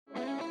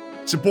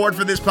Support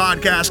for this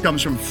podcast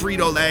comes from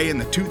Frito-Lay in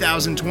the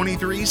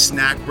 2023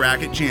 Snack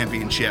Bracket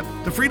Championship.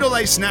 The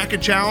Frito-Lay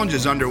Snack-It Challenge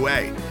is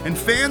underway, and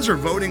fans are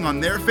voting on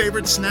their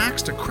favorite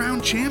snacks to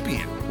crown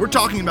champion. We're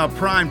talking about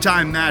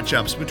prime-time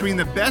matchups between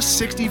the best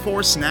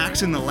 64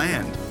 snacks in the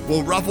land.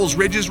 Will Ruffles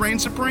Ridges reign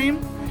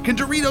supreme? Can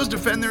Doritos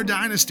defend their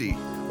dynasty?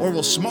 Or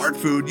will Smart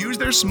Food use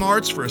their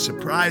smarts for a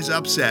surprise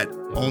upset?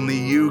 Only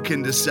you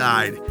can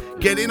decide.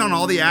 Get in on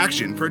all the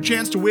action for a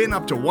chance to win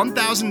up to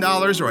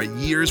 $1,000 or a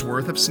year's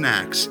worth of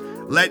snacks.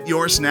 Let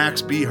your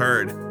snacks be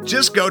heard.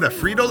 Just go to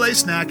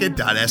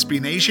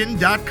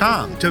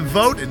fritolaysnacket.sbnation.com to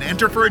vote and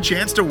enter for a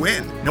chance to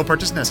win. No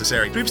purchase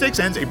necessary. Sweepstakes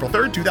ends April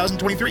 3rd,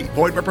 2023.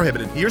 Void where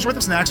prohibited. Year's worth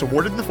of snacks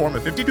awarded in the form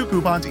of 52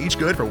 coupons, each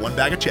good for one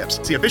bag of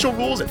chips. See official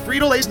rules at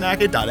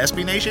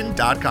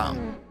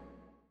fritolaysnacket.sbnation.com.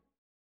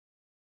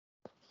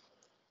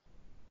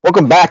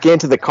 Welcome back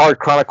into the Card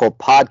Chronicle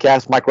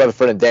podcast. Mike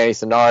Rutherford and Danny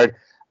Sennard.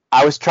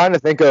 I was trying to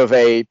think of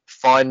a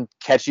fun,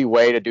 catchy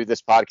way to do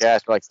this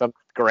podcast, like some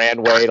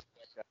grand way to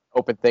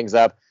open things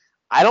up.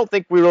 I don't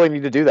think we really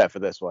need to do that for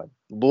this one.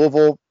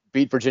 Louisville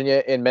beat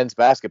Virginia in men's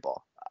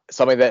basketball.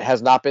 Something that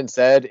has not been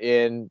said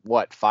in,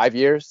 5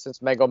 years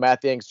since Mango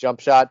Mathiang's jump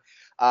shot.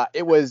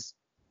 It was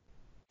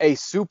a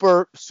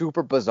super,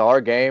 super bizarre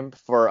game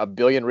for a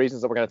billion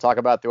reasons that we're going to talk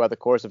about throughout the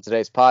course of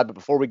today's pod. But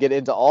before we get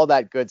into all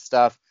that good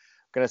stuff,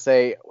 I'm going to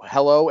say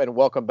hello and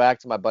welcome back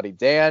to my buddy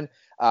Dan.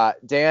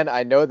 Dan,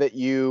 I know that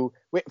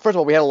first of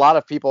all, we had a lot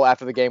of people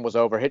after the game was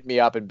over hitting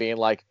me up and being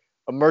like,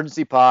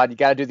 emergency pod, you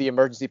got to do the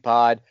emergency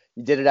pod.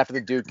 You did it after the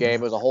Duke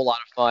game. It was a whole lot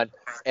of fun.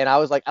 And I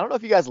was like, I don't know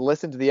if you guys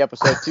listened to the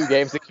episode 2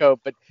 games ago,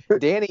 but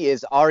Danny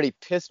is already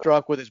pissed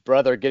drunk with his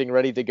brother getting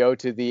ready to go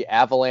to the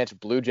Avalanche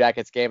Blue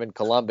Jackets game in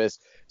Columbus.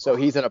 So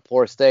he's in a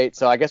poor state.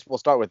 So I guess we'll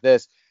start with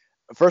this.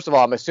 First of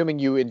all, I'm assuming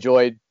you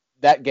enjoyed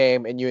that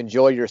game and you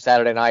enjoyed your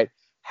Saturday night.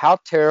 How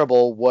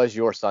terrible was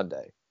your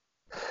Sunday?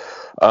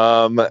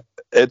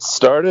 It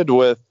started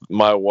with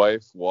my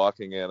wife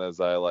walking in as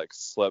I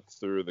slept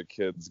through the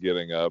kids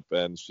getting up,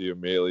 and she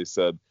immediately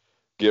said,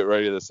 "Get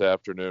ready this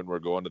afternoon. We're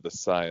going to the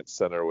science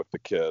center with the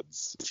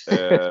kids."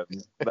 And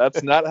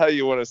that's not how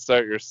you want to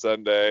start your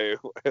Sunday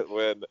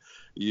when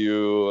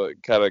you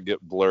kind of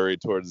get blurry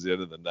towards the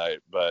end of the night.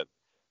 But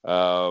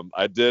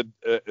I did,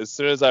 as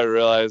soon as I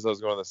realized I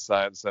was going to the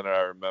science center,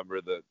 I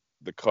remembered that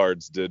the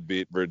Cards did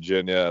beat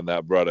Virginia, and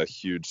that brought a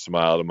huge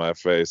smile to my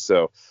face.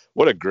 So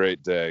what a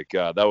great day.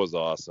 God, that was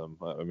awesome.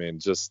 I mean,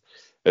 just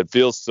it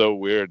feels so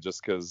weird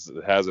just because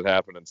it hasn't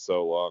happened in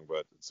so long,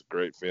 but it's a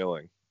great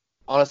feeling.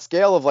 On a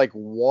scale of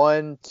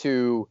 1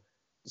 to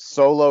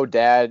solo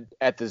dad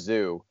at the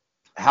zoo,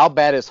 how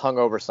bad is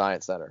hungover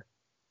Science Center?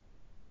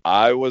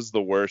 I was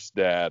the worst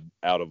dad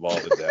out of all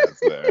the dads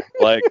there.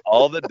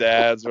 All the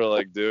dads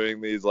were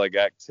doing these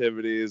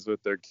activities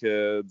with their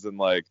kids,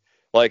 and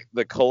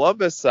the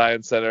Columbus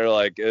Science Center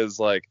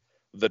is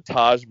the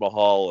Taj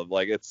Mahal of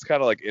it's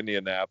kind of like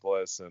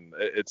Indianapolis, and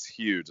it's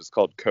huge. It's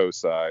called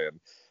COSI, and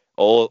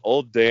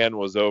old Dan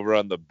was over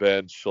on the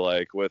bench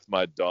with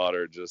my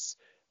daughter, just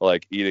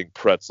eating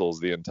pretzels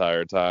the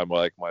entire time.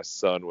 My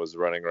son was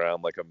running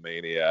around like a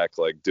maniac,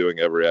 doing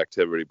every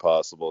activity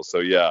possible. So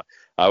yeah,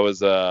 I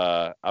was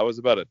about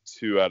a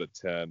 2 out of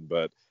 10,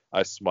 but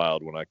I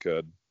smiled when I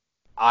could.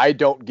 I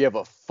don't give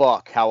a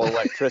fuck how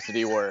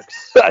electricity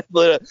works.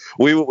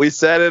 We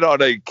sat in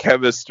on a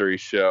chemistry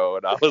show,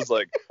 and I was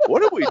like,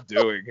 what are we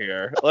doing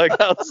here?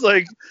 I was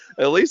like,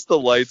 at least the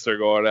lights are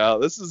going out.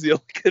 This is the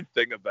only good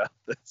thing about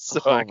this. So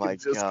I can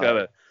just kind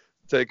of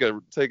take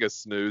a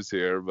snooze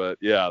here. But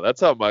yeah, that's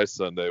how my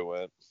Sunday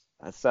went.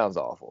 That sounds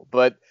awful.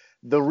 But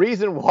the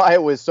reason why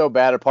it was so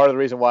bad, or part of the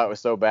reason why it was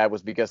so bad,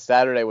 was because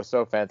Saturday was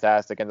so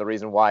fantastic. And the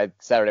reason why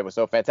Saturday was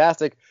so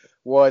fantastic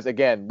was,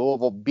 again,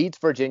 Louisville beats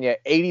Virginia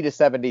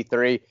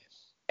 80-73.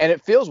 And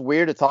it feels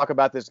weird to talk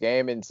about this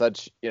game in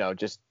such,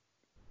 just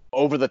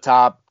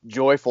over-the-top,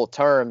 joyful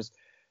terms,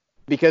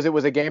 because it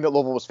was a game that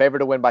Louisville was favored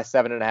to win by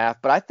 7.5.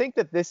 But I think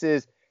that this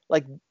is,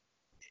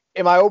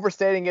 am I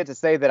overstating it to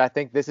say that I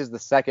think this is the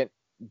second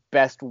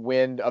best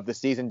win of the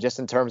season just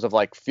in terms of,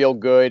 feel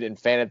good and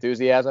fan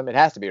enthusiasm? It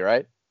has to be,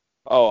 right?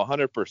 Oh,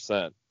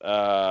 100%.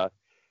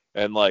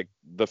 And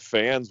the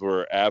fans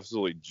were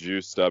absolutely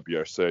juiced up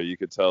yesterday. You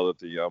could tell that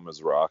the Yum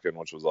is rocking,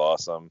 which was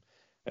awesome.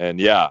 And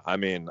yeah, I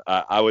mean,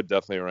 I would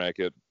definitely rank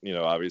it,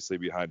 obviously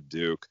behind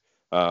Duke.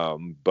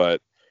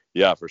 But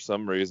yeah, for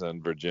some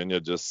reason, Virginia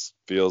just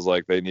feels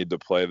like they need to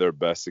play their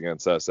best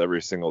against us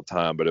every single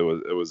time. But it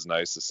was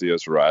nice to see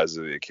us rise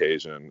to the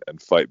occasion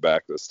and fight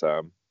back this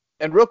time.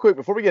 And real quick,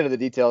 before we get into the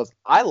details,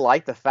 I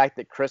like the fact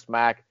that Chris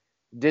Mack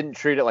didn't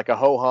treat it like a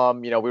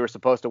ho-hum. We were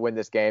supposed to win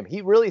this game.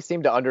 He really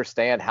seemed to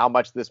understand how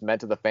much this meant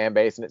to the fan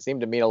base, and it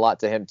seemed to mean a lot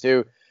to him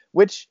too,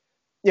 which,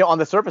 on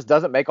the surface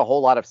doesn't make a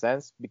whole lot of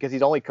sense because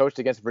he's only coached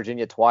against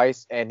Virginia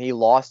twice, and he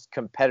lost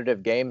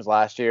competitive games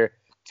last year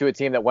to a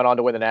team that went on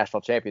to win the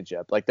national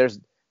championship. There's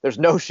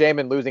no shame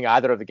in losing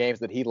either of the games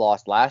that he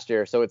lost last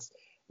year, so it's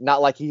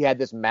not like he had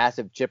this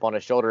massive chip on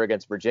his shoulder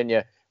against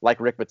Virginia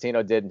like Rick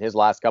Pitino did in his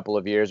last couple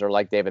of years or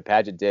like David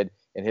Padgett did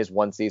in his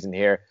one season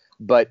here.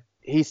 But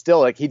he's still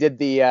like, he did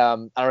the, I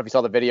don't know if you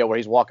saw the video where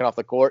he's walking off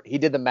the court. He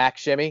did the Mac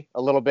shimmy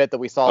a little bit that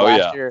we saw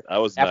last year. That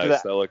was after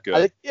nice. That looked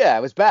good.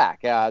 It was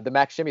back. The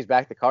Mac shimmy's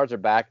back. The cards are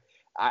back.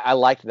 I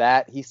liked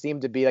that. He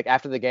seemed to be like,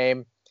 after the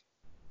game,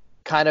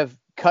 kind of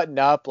cutting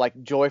up,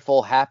 like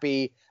joyful,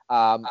 happy.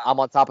 I'm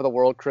on top of the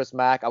world, Chris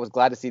Mack. I was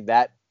glad to see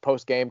that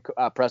post-game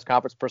press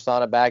conference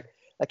persona back.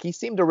 Like, he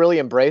seemed to really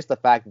embrace the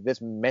fact that this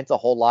meant a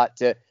whole lot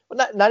to,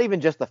 well, not even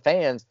just the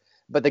fans,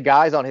 but the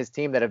guys on his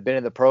team that have been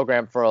in the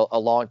program for a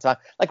long time.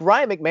 Like,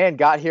 Ryan McMahon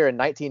got here in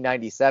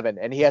 1997,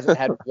 and he hasn't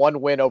had one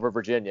win over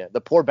Virginia.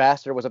 The poor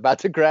bastard was about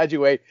to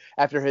graduate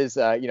after his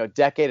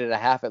decade and a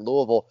half at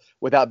Louisville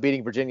without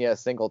beating Virginia a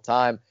single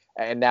time,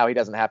 and now he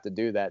doesn't have to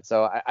do that.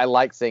 So I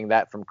like seeing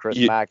that from Chris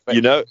Mack. But,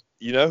 you know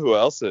who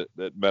else it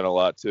meant a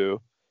lot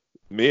to?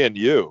 Me and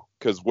you,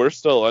 because we're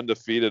still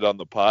undefeated on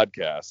the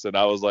podcast. And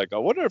I was like, I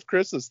wonder if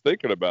Chris is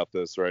thinking about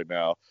this right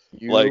now.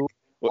 Here's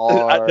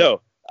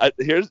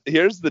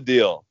the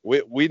deal.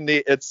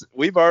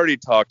 We've already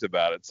talked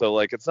about it. So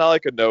like, it's not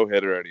like a no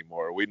hitter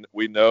anymore.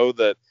 We know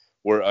that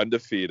we're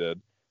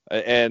undefeated,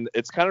 and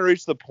it's kind of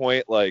reached the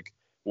point like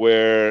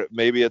where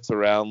maybe it's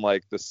around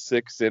like the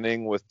 6th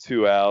inning with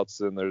 2 outs,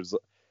 and there's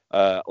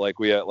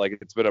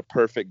it's been a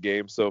perfect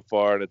game so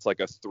far, and it's like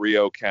a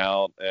 3-0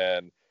 count,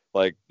 and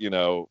like,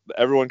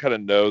 everyone kind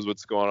of knows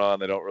what's going on.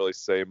 They don't really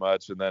say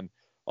much. And then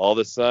all of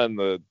a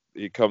sudden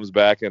he comes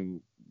back and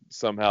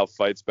somehow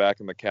fights back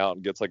in the count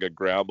and gets like a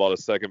ground ball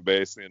to second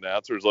base. And the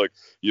announcer's like,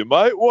 you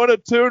might want to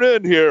tune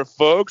in here,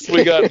 folks.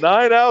 We got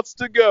 9 outs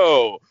to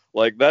go.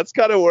 Like, that's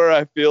kind of where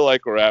I feel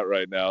like we're at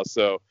right now.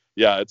 So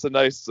yeah, it's a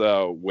nice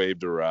wave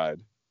to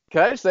ride.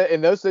 Can I just say,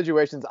 in those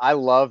situations, I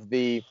love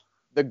the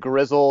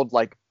grizzled,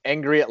 like,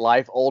 angry at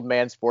life old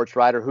man sports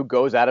writer who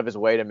goes out of his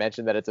way to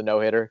mention that it's a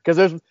no-hitter.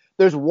 Because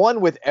there's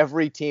one with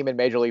every team in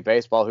Major League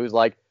Baseball who's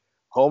like,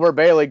 Homer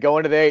Bailey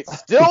going to the 8th,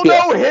 still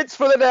no hits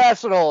for the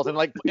Nationals, and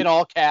like in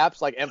all caps,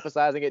 like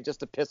emphasizing it just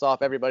to piss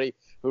off everybody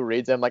who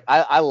reads them. Like,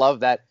 I love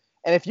that.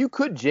 And if you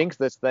could jinx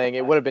this thing,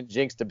 it would have been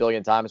jinxed a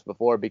billion times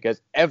before, because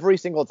every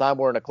single time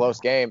we're in a close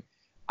game,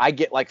 I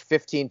get like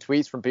 15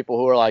 tweets from people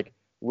who are like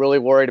really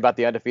worried about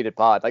the undefeated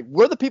pod. Like,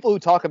 we're the people who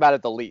talk about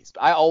it the least.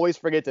 I always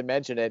forget to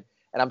mention it.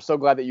 And I'm so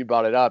glad that you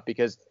brought it up,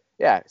 because,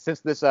 since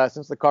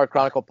the Card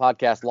Chronicle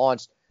podcast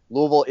launched,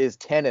 Louisville is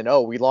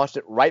 10-0. We launched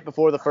it right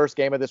before the first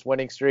game of this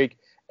winning streak,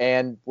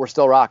 and we're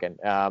still rocking.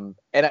 And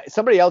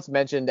somebody else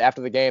mentioned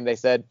after the game, they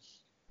said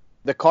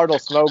the Cardinal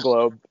snow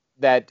globe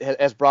that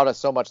has brought us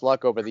so much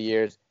luck over the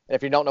years. And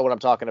if you don't know what I'm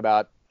talking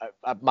about,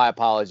 my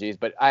apologies,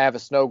 but I have a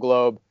snow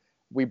globe.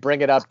 We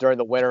bring it up during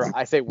the winter.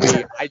 I say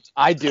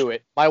I do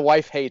it. My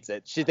wife hates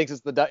it. She thinks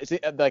it's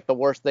the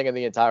worst thing in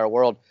the entire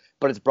world.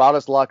 But it's brought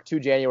us luck 2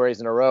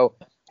 Januaries in a row.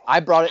 I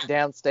brought it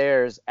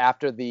downstairs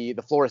after the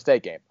Florida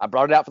State game. I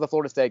brought it out for the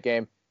Florida State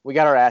game. We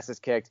got our asses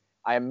kicked.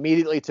 I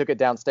immediately took it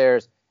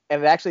downstairs,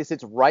 and it actually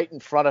sits right in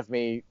front of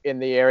me in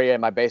the area in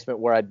my basement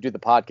where I do the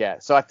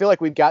podcast. So I feel like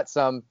we've got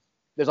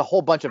there's a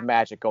whole bunch of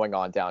magic going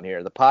on down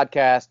here. The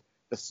podcast,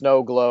 the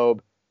snow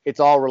globe, it's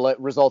all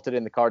resulted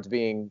in the Cards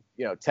being,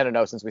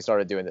 10-0 since we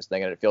started doing this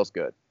thing, and it feels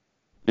good.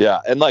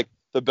 Yeah, and like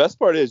the best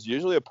part is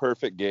usually a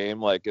perfect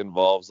game like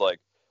involves like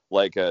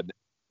an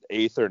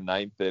 8th or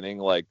 9th inning,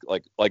 like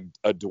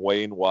a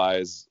Dwayne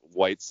Wise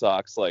White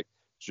Sox like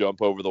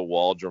jump over the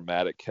wall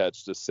dramatic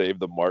catch to save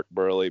the Mark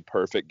Burley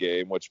perfect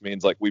game, which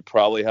means like we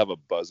probably have a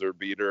buzzer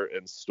beater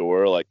in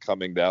store like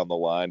coming down the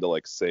line to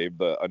like save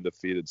the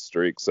undefeated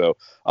streak. So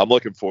I'm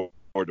looking forward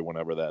to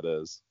whenever that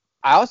is.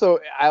 I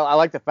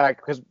like the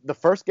fact, because the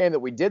first game that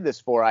we did this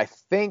for, I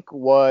think,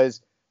 was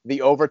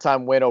the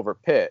overtime win over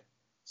Pitt.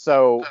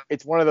 So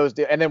it's one of those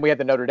and then we had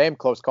the Notre Dame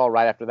close call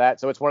right after that.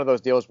 So it's one of those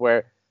deals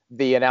where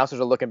the announcers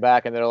are looking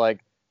back and they're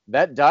like,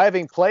 that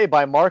diving play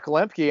by Mark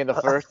Lemke in the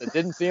first, it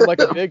didn't seem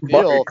like a big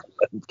deal.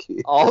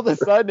 All of a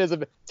sudden is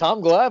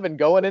Tom Glavine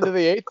going into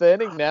the 8th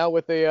inning now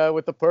with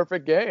the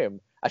perfect game.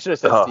 I should have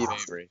said Steve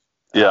Avery.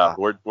 Yeah,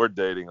 we're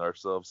dating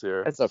ourselves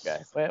here. It's okay.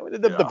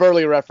 The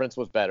Burley reference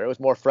was better. It was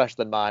more fresh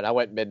than mine. I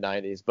went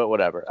mid-90s, but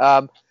whatever.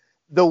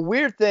 The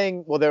weird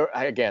thing,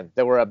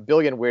 there were a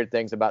billion weird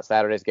things about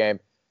Saturday's game.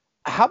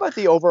 How about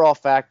the overall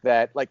fact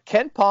that, like,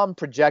 Ken Pom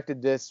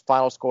projected this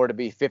final score to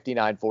be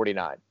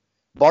 59-49.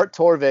 Bart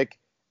Torvik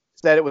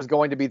said it was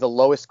going to be the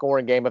lowest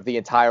scoring game of the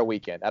entire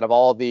weekend out of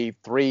all the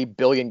 3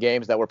 billion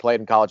games that were played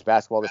in college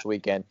basketball this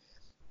weekend.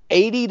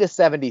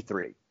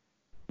 80-73.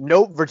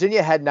 No,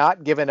 Virginia had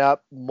not given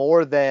up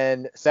more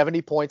than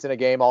 70 points in a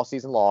game all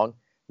season long.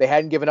 They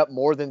hadn't given up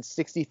more than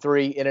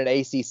 63 in an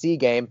ACC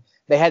game.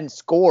 They hadn't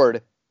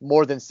scored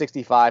more than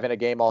 65 in a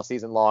game all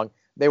season long.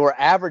 They were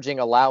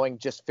allowing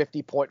just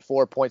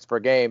 50.4 points per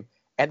game,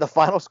 and the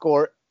final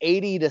score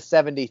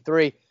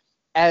 80-73.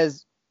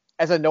 As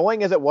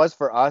annoying as it was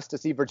for us to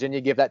see Virginia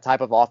give that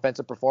type of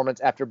offensive performance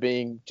after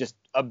being just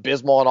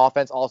abysmal on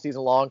offense all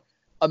season long,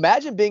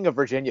 imagine being a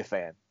Virginia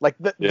fan. Like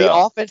the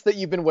offense that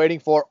you've been waiting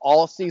for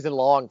all season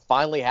long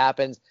finally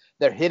happens.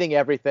 They're hitting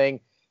everything.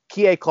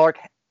 Kie Clark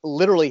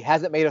literally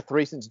hasn't made a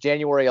 3 since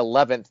January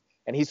 11th,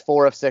 and he's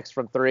 4 of 6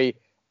 from 3.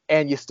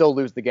 and you still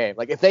lose the game.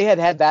 Like if they had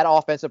had that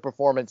offensive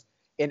performance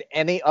in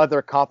any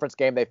other conference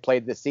game they've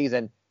played this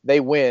season, they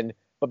win.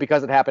 But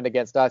because it happened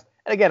against us,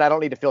 and again, I don't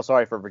need to feel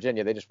sorry for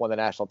Virginia. They just won the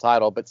national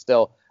title, but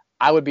still,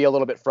 I would be a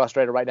little bit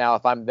frustrated right now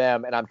if I'm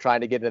them and I'm trying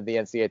to get into the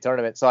NCAA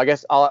tournament. So I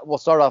guess we'll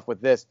start off with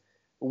this.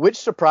 Which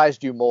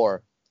surprised you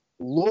more,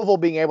 Louisville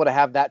being able to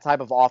have that type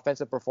of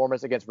offensive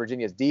performance against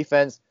Virginia's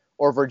defense,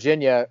 or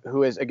Virginia,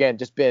 who has, again,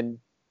 just been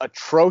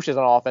atrocious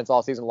on offense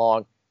all season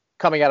long,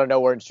 coming out of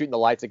nowhere and shooting the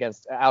lights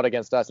out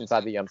against us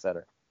inside the Yum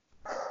Center?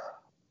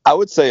 I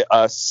would say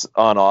us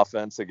on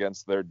offense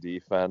against their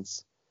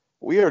defense.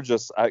 We are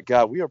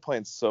we are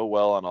playing so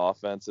well on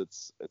offense.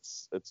 It's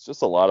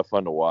just a lot of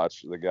fun to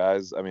watch. The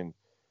guys, I mean,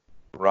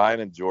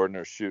 Ryan and Jordan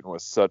are shooting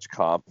with such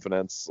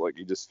confidence. Like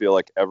you just feel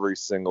like every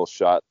single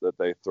shot that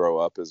they throw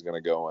up is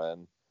going to go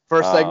in.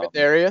 First segment,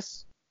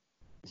 Darius.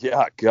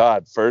 Yeah,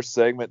 God, first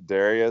segment,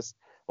 Darius.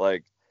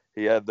 Like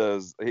he did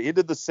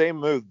the same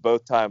move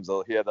both times.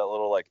 He had that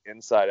little like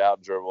inside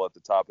out dribble at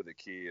the top of the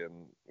key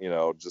and,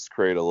 just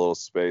create a little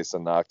space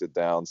and knocked it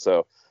down.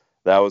 So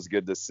that was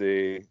good to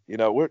see.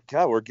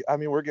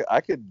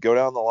 I could go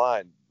down the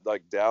line,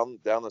 like down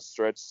the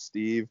stretch.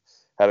 Steve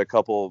had a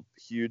couple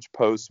huge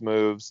post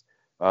moves.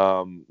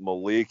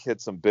 Malik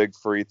hit some big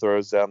free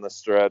throws down the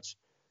stretch.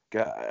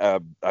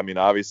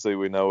 Obviously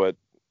we know what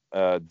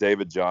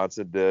David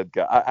Johnson did.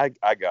 I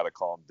gotta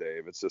call him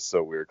Dave. It's just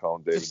so weird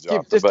calling him David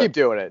Johnson. Keep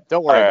doing it.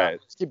 Don't worry about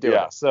it. Just keep doing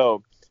it.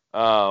 So,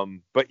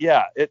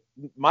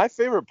 my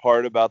favorite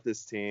part about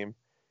this team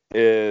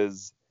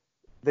is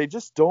they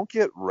just don't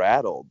get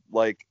rattled.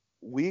 Like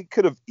we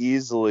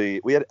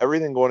had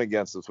everything going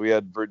against us. We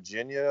had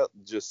Virginia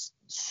just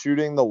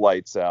shooting the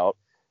lights out.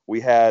 We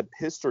had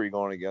history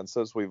going against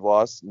us. We've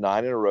lost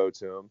 9 in a row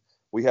to them.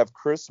 We have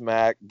Chris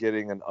Mack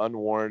getting an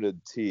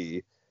unwarranted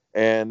tee.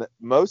 And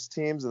most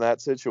teams in that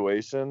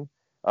situation,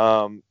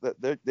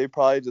 they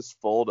probably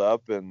just fold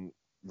up, and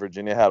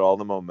Virginia had all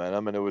the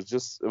momentum. And it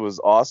was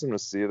awesome to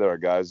see that our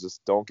guys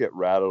just don't get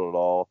rattled at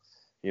all.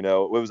 It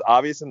was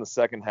obvious in the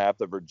second half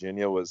that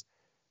Virginia was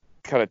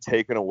kind of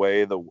taking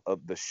away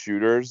the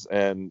shooters.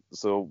 And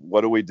so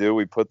what do?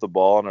 We put the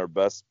ball in our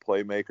best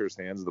playmaker's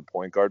hands at the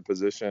point guard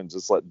position and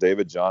just let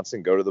David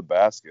Johnson go to the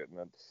basket. And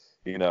then,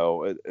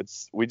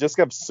 we just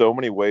have so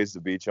many ways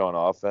to beat you on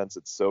offense.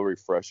 It's so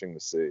refreshing to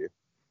see.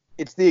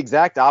 It's the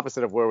exact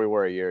opposite of where we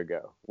were a year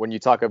ago. When you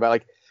talk about,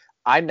 like,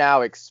 I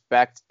now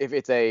expect if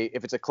it's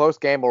a close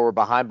game or we're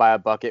behind by a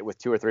bucket with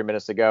 2 or 3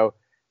 minutes to go,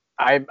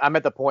 I'm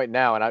at the point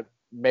now, and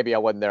maybe I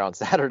wasn't there on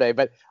Saturday,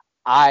 but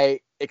I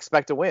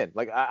expect to win.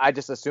 Like I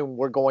just assume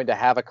we're going to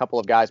have a couple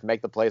of guys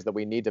make the plays that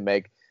we need to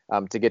make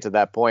to get to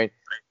that point.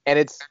 And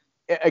it's,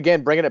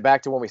 again, bringing it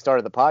back to when we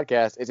started the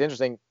podcast, it's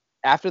interesting.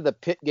 After the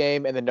Pitt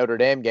game and the Notre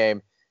Dame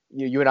game,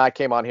 you and I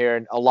came on here,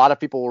 and a lot of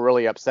people were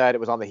really upset. It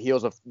was on the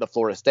heels of the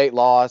Florida State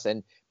loss,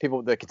 and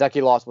the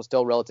Kentucky loss was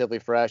still relatively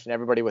fresh, and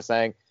everybody was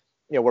saying,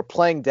 we're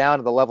playing down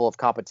to the level of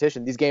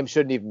competition. These games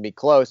shouldn't even be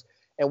close.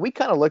 And we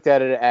kind of looked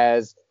at it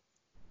as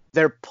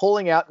they're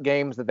pulling out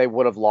games that they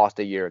would have lost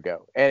a year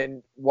ago.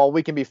 And while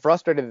we can be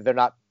frustrated that they're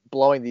not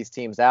blowing these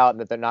teams out and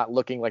that they're not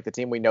looking like the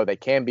team we know they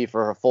can be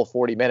for a full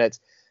 40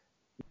 minutes,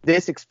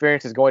 this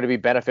experience is going to be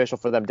beneficial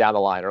for them down the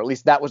line, or at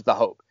least that was the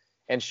hope.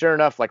 And sure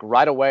enough, like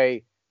right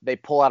away, they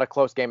pull out a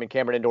close game in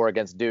Cameron Indoor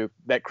against Duke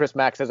that Chris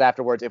Mack says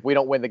afterwards, if we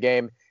don't win the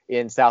game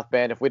in South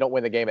Bend, if we don't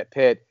win the game at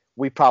Pitt,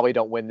 we probably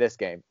don't win this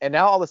game. And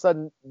now all of a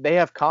sudden they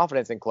have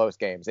confidence in close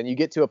games. And you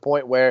get to a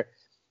point where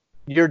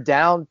you're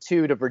down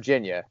 2 to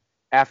Virginia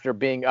after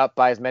being up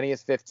by as many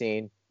as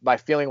 15, by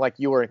feeling like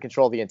you were in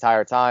control the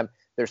entire time.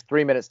 There's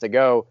 3 minutes to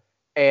go,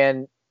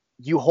 and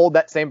you hold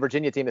that same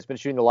Virginia team that's been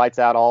shooting the lights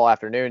out all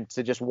afternoon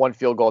to just 1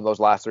 field goal in those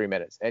last 3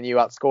 minutes, and you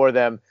outscore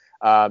them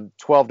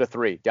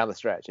 12-3 down the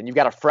stretch. And you've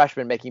got a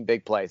freshman making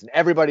big plays, and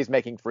everybody's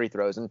making free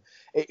throws. And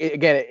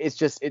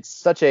it's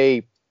such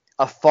a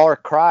far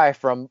cry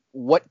from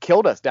what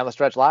killed us down the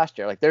stretch last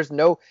year. Like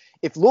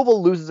if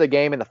Louisville loses a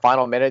game in the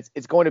final minutes,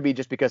 it's going to be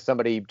just because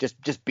somebody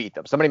just beat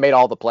them. Somebody made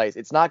all the plays.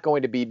 It's not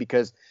going to be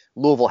because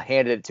Louisville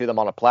handed it to them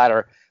on a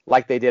platter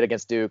like they did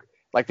against Duke,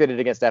 like they did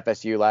against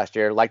FSU last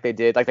year, like they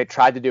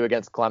tried to do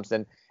against Clemson,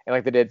 and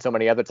like they did so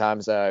many other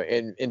times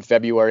in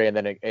February and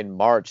then in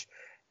March.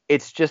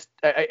 It's just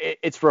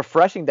it's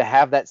refreshing to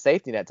have that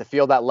safety net, to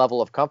feel that level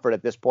of comfort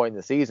at this point in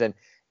the season.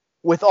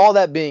 With all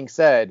that being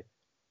said,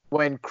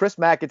 when Chris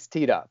Mack gets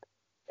teed up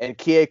and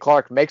Kie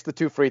Clark makes the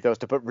 2 free throws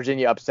to put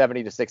Virginia up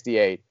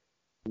 70-68,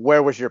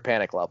 where was your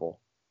panic level?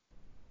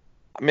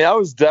 I mean, I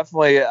was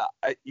definitely,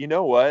 you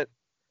know what?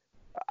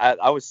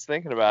 I was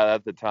thinking about it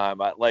at the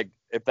time.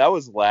 If that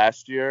was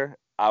last year,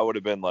 I would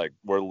have been like,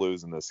 we're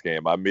losing this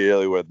game. I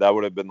immediately would. That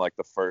would have been like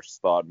the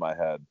first thought in my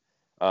head.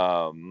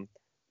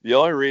 The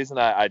only reason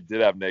I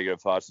did have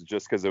negative thoughts is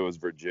just because it was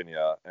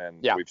Virginia,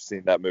 and we've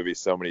seen that movie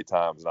so many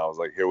times, and I was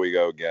like, here we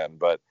go again.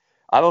 But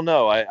I don't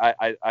know.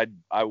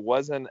 I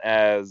wasn't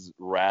as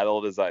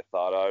rattled as I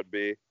thought I would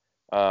be.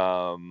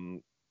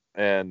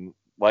 And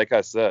like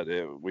I said,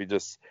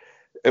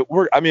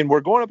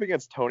 we're going up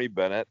against Tony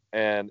Bennett,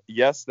 and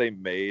yes, they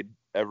made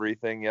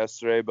everything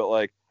yesterday, but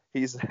like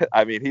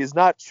he's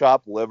not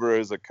chopped liver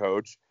as a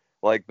coach.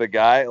 Like the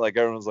guy, like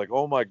everyone's like,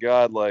 oh my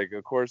God, like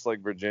of course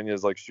like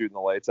Virginia's like shooting the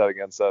lights out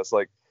against us.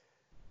 Like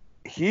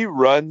he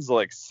runs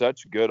like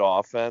such good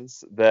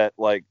offense that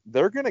like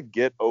they're gonna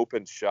get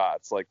open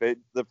shots. Like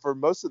for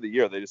most of the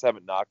year they just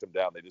haven't knocked him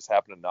down. They just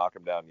happened to knock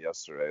him down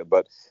yesterday.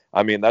 But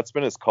I mean that's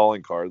been his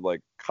calling card.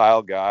 Like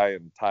Kyle Guy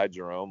and Ty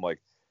Jerome,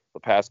 like the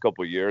past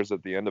couple of years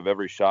at the end of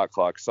every shot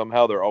clock,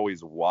 somehow they're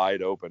always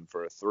wide open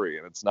for a three,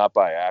 and it's not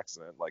by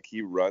accident. Like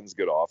he runs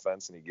good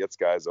offense and he gets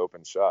guys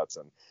open shots.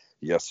 And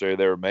yesterday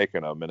they were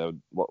making them,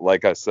 and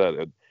like I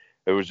said,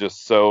 it was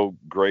just so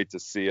great to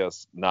see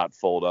us not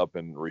fold up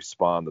and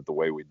respond the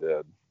way we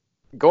did.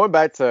 Going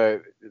back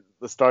to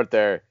the start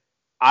there,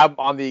 I'm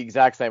on the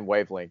exact same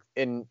wavelength.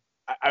 And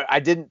I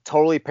didn't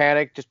totally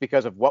panic just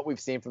because of what we've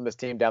seen from this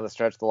team down the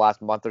stretch the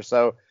last month or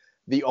so.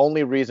 The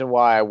only reason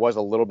why I was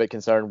a little bit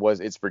concerned was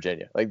it's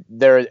Virginia. Like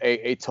they're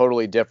a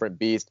totally different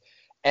beast.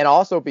 And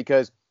also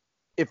because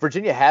if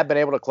Virginia had been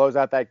able to close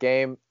out that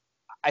game,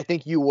 I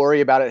think you worry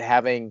about it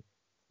having,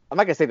 I'm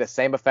not going to say the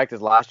same effect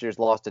as last year's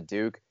loss to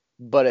Duke,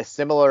 but a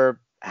similar,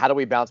 how do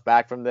we bounce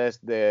back from this?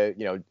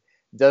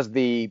 Does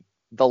the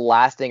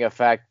lasting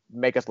effect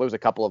make us lose a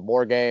couple of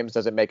more games?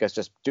 Does it make us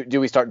just, do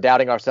we start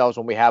doubting ourselves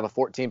when we have a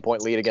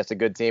 14-point lead against a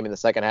good team in the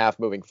second half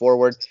moving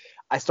forward?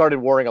 I started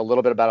worrying a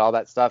little bit about all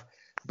that stuff.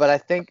 But I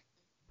think,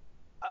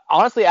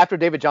 honestly, after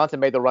David Johnson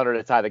made the runner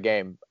to tie the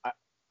game,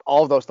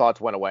 all of those thoughts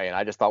went away, and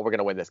I just thought we're going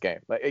to win this game.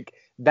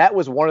 That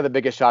was one of the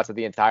biggest shots of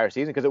the entire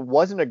season because it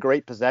wasn't a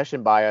great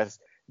possession by us.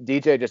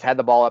 DJ just had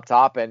the ball up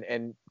top and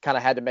kind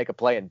of had to make a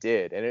play and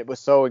did. And it was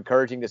so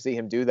encouraging to see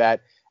him do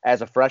that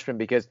as a freshman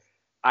because,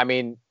 I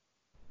mean,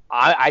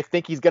 I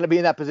think he's going to be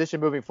in that position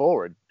moving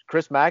forward.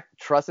 Chris Mack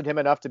trusted him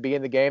enough to be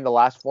in the game the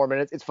last 4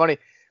 minutes. It's funny.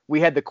 We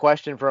had the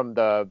question from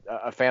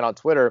a fan on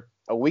Twitter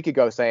a week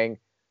ago saying,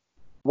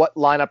 what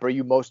lineup are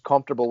you most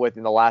comfortable with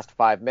in the last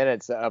 5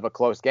 minutes of a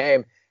close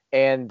game?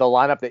 And the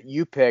lineup that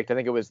you picked, I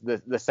think it was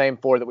the same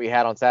four that we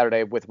had on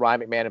Saturday with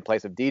Ryan McMahon in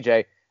place of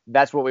DJ.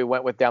 That's what we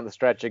went with down the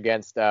stretch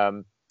against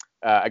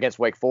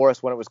Wake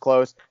Forest when it was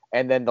close.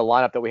 And then the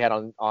lineup that we had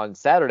on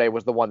Saturday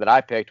was the one that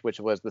I picked, which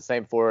was the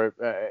same four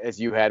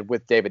as you had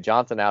with David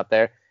Johnson out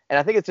there. And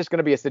I think it's just going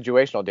to be a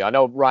situational deal. I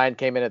know Ryan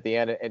came in at the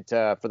end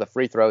for the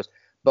free throws,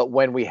 but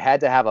when we had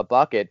to have a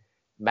bucket,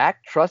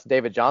 Mac trusts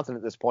David Johnson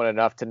at this point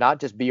enough to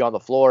not just be on the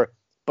floor,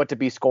 but to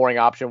be scoring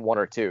option 1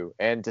 or 2.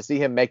 And to see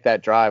him make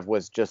that drive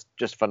was just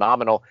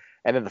phenomenal.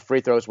 And then the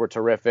free throws were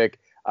terrific.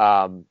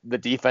 The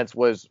defense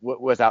was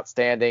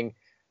outstanding.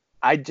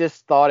 I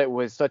just thought it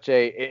was such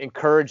a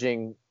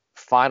encouraging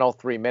final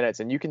 3 minutes.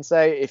 And you can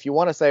say, if you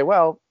want to say,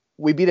 well,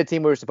 we beat a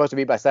team we were supposed to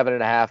beat by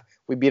 7.5.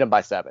 We beat them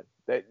by 7.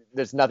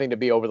 There's nothing to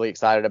be overly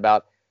excited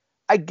about.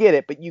 I get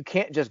it, but you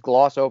can't just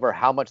gloss over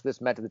how much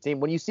this meant to the team.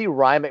 When you see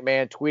Ryan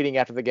McMahon tweeting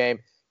after the game,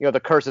 the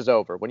curse is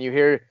over. When you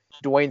hear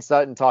Dwayne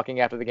Sutton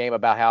talking after the game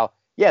about how,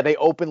 they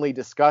openly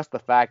discussed the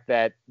fact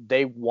that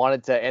they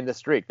wanted to end the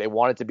streak. They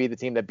wanted to be the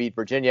team that beat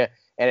Virginia,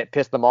 and it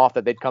pissed them off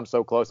that they'd come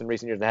so close in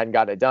recent years and hadn't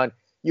gotten it done.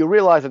 You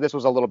realize that this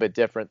was a little bit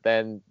different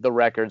than the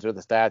records or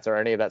the stats or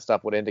any of that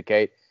stuff would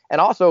indicate.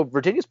 And also,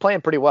 Virginia's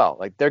playing pretty well.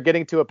 Like, they're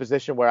getting to a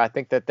position where I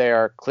think that they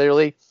are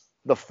clearly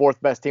the 4th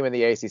best team in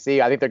the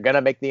ACC. I think they're going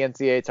to make the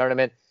NCAA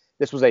tournament.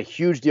 This was a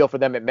huge deal for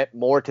them. It meant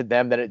more to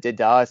them than it did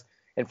to us.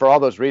 And for all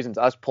those reasons,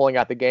 us pulling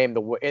out the game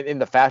in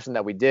the fashion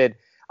that we did,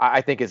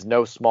 I think is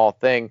no small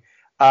thing.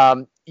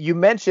 You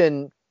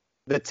mentioned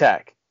the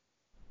tech.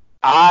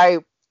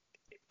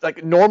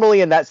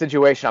 Normally in that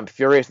situation, I'm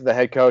furious at the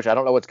head coach. I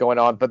don't know what's going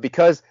on. But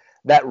because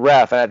that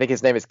ref, and I think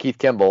his name is Keith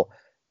Kimball,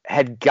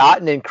 had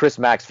gotten in Chris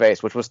Mack's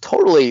face, which was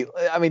totally,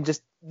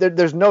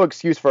 there's no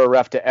excuse for a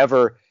ref to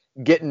ever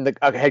get in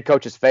a head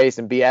coach's face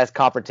and be as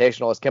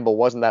confrontational as Kimball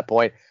was in that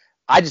point.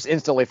 I just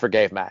instantly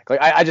forgave Mac.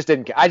 I just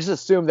didn't care. I just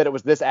assumed that it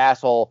was this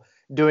asshole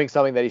doing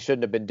something that he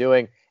shouldn't have been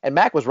doing. And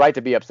Mac was right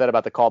to be upset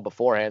about the call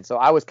beforehand. So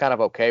I was kind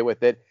of okay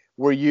with it.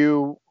 Were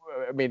you,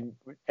 in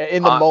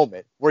the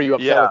moment, were you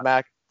upset with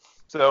Mac?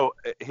 So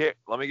here,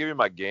 let me give you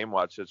my game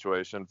watch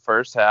situation.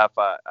 First half,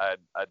 I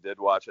did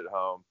watch at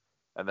home,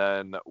 and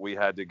then we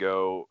had to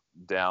go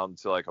down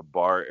to like a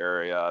bar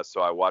area. So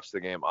I watched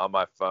the game on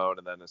my phone,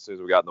 and then as soon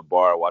as we got in the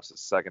bar, I watched the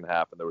second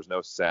half, and there was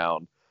no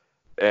sound.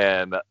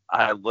 And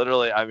I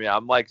literally,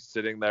 I'm like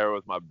sitting there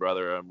with my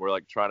brother and we're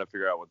like trying to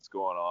figure out what's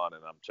going on.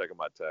 And I'm checking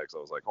my text. I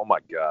was like, oh my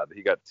God,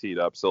 he got teed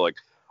up. So like,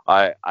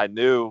 I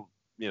knew,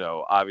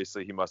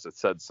 obviously he must've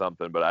said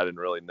something, but I didn't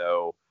really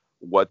know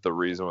what the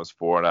reason was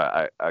for. And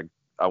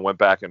I went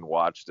back and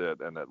watched it,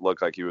 and it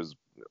looked like he was,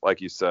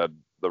 like you said,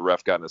 the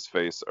ref got in his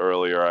face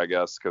earlier, I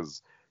guess,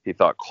 because he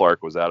thought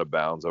Clark was out of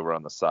bounds over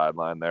on the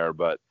sideline there.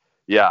 But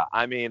yeah,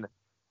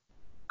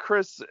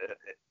 Chris,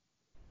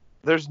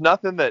 there's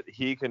nothing that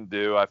he can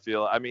do. I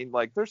feel,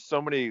 there's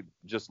so many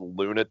just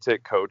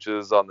lunatic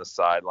coaches on the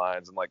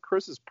sidelines, and like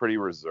Chris is pretty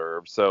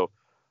reserved. So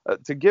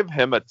to give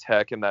him a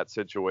tech in that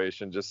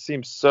situation just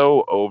seems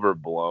so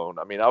overblown.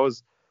 I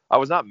was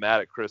not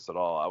mad at Chris at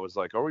all. I was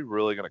like, are we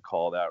really going to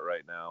call that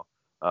right now?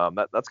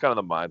 That's kind of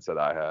the mindset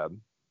I had.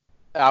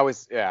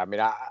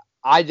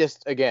 I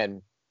just,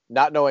 again,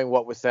 not knowing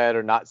what was said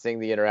or not seeing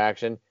the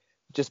interaction,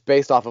 just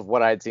based off of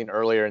what I had seen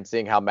earlier and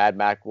seeing how Mad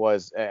Mac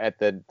was at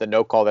the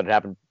no call that had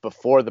happened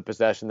before the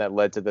possession that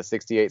led to the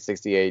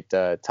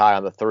 68-68 tie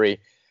on the 3,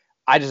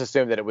 I just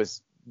assumed that it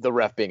was the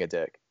ref being a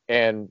dick.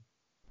 And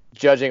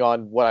judging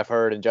on what I've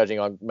heard and judging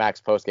on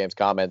Mac's post-game's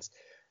comments,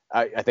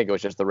 I think it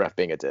was just the ref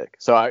being a dick.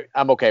 So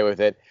I'm okay with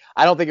it.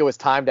 I don't think it was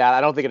timed out.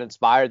 I don't think it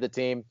inspired the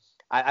team.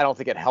 I don't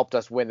think it helped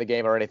us win the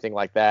game or anything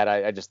like that.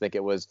 I just think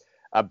it was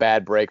a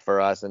bad break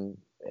for us and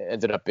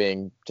ended up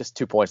being just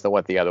 2 points that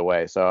went the other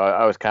way. So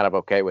I was kind of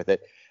okay with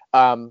it.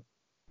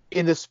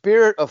 In the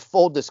spirit of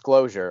full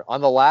disclosure, on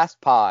the last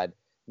pod,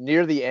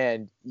 near the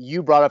end,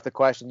 you brought up the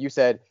question. You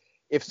said,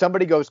 if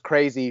somebody goes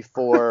crazy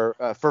for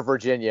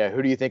Virginia,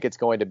 who do you think it's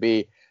going to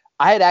be?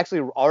 I had actually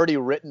already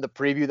written the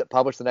preview that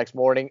published the next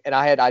morning, and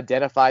I had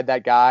identified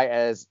that guy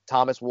as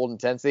Thomas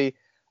Woldentense.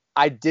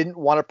 I didn't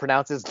want to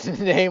pronounce his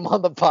name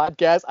on the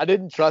podcast. I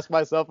didn't trust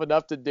myself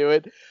enough to do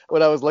it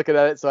when I was looking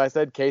at it, so I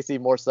said Casey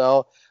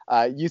Morsell.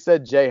 You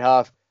said Jay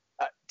Huff.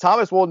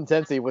 Thomas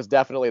Woldentense was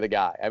definitely the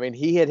guy. I mean,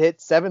 he had hit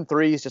 7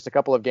 threes just a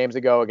couple of games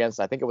ago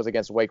I think it was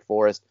against Wake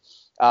Forest,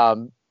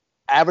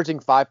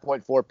 averaging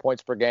 5.4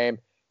 points per game.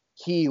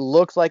 He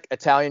looks like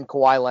Italian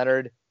Kawhi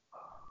Leonard.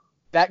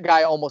 That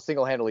guy almost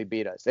single-handedly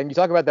beat us. And you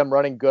talk about them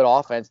running good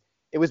offense.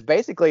 It was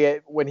basically,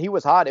 when he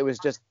was hot, it was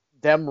just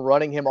them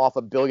running him off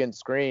a billion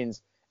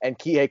screens and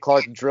Kihei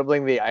Clark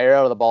dribbling the air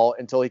out of the ball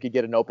until he could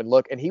get an open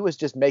look. And he was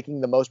just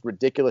making the most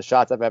ridiculous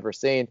shots I've ever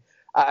seen.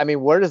 I mean,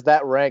 where does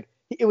that rank?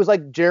 It was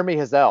like Jeremy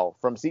Hazel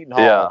from Seton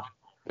Hall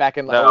back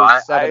in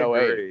 07,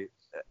 08.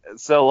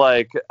 So,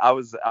 like, I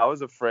was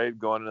afraid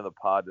going into the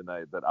pod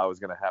tonight that I was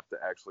going to have to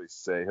actually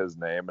say his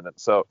name. And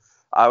so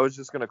I was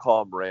just going to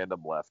call him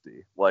Random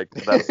Lefty. Like,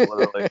 that's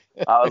literally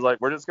 – I was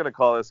like, we're just going to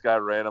call this guy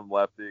Random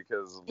Lefty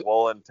because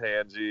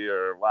Woldentange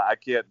or well, I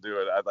can't do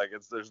it.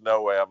 There's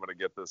no way I'm going to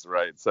get this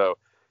right. So,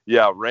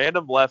 yeah,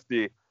 Random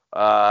Lefty,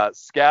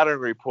 scattering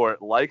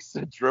report, likes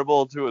to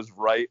dribble to his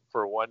right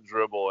for one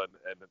dribble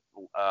and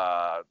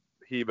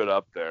heave it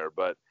up there.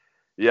 But,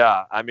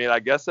 yeah, I mean, I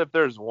guess if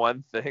there's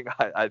one thing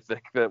I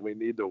think that we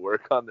need to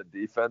work on the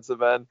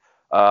defensive end,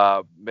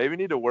 maybe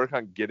need to work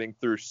on getting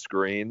through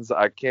screens.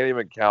 I can't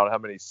even count how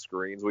many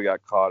screens we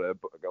got caught up.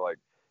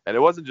 And it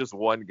wasn't just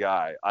one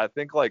guy. I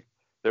think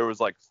there was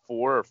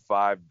 4 or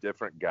 5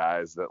 different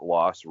guys that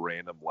lost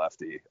Random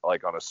Lefty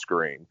on a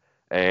screen.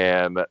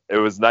 And it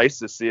was nice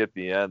to see at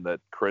the end that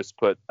Chris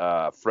put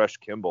Fresh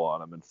Kimball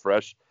on him, and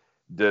Fresh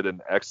did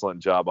an excellent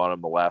job on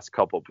him the last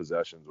couple of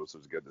possessions, which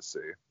was good to see.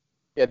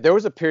 Yeah, there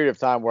was a period of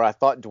time where I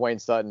thought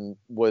Dwayne Sutton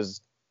was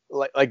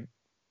like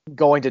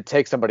going to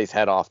take somebody's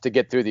head off to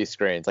get through these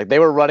screens. Like, they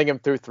were running him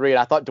through 3, and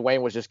I thought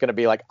Dwayne was just going to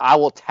be like, I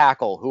will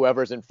tackle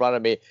whoever's in front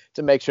of me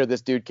to make sure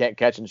this dude can't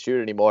catch and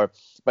shoot anymore.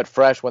 But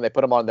Fresh, when they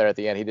put him on there at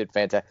the end, he did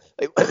fantastic.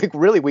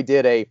 Really, we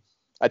did a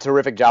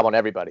terrific job on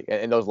everybody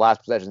in those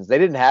last possessions. They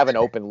didn't have an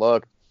open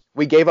look.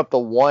 We gave up the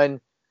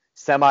one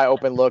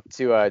semi-open look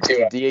to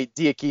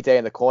Diakite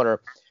in the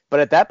corner. But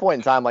at that point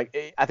in time,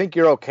 I think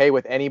you're okay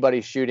with anybody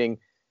shooting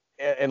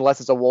unless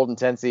it's a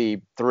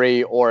Woldentense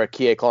 3 or a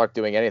Kihei Clark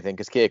doing anything,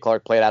 because Kihei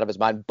Clark played out of his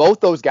mind. Both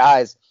those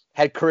guys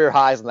had career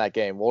highs in that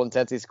game.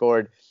 Woldentense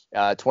scored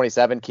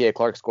 27, Kihei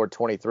Clark scored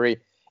 23.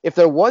 If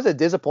there was a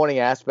disappointing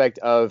aspect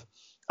of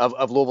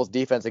Louisville's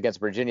defense against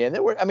Virginia,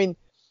 and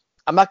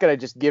I'm not going to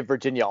just give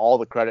Virginia all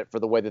the credit for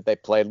the way that they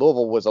played.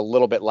 Louisville was a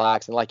little bit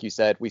lax, and like you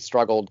said, we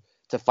struggled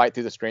to fight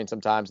through the screen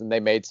sometimes, and they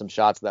made some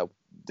shots that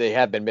they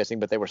have been missing,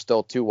 but they were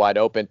still too wide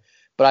open.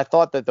 But I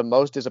thought that the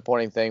most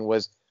disappointing thing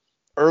was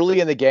early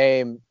in the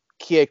game,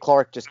 Kihei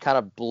Clark just kind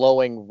of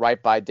blowing right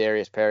by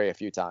Darius Perry a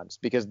few times,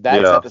 because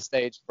that set the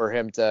stage for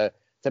him to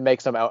make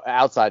some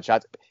outside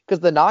shots. Because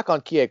the knock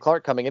on Kihei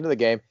Clark coming into the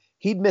game,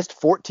 he'd missed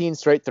 14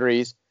 straight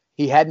threes.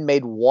 He hadn't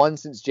made one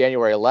since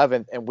January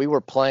 11th, and we were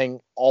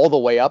playing all the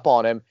way up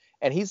on him.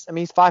 And he's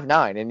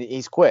 5'9", and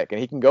he's quick, and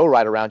he can go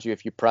right around you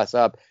if you press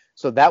up.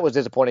 So that was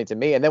disappointing to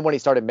me. And then when he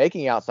started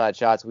making outside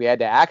shots, we had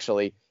to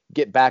actually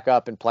get back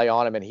up and play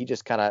on him, and he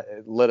just kind of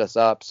lit us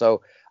up.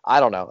 So I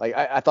don't know.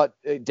 I thought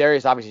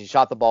Darius obviously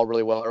shot the ball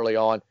really well early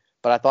on,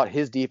 but I thought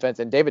his defense,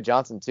 and David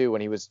Johnson too,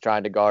 when he was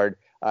trying to guard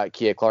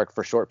Kihei Clark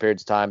for short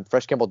periods of time,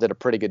 Fresh Kimball did a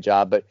pretty good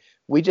job, but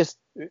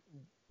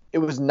it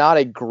was not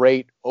a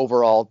great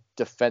overall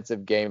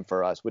defensive game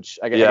for us, which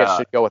I guess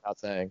should go without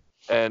saying.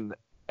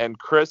 And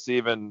Chris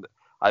even,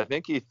 I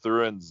think he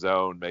threw in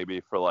zone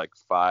maybe for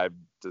 5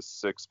 to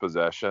 6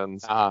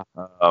 possessions,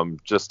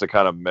 just to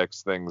kind of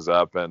mix things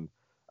up. And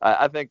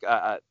I think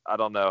I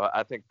don't know.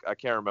 I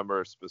can't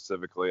remember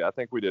specifically. I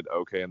think we did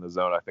okay in the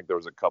zone. I think there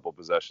was a couple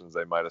possessions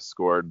they might have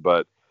scored,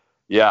 but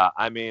yeah,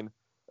 I mean,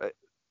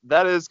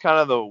 that is kind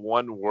of the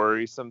one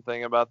worrisome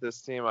thing about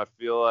this team. I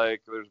feel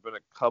like there's been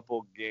a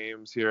couple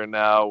games here and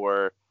now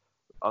where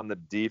on the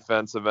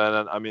defensive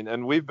end,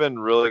 and we've been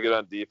really good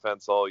on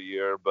defense all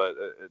year, but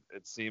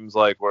it seems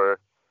like we're,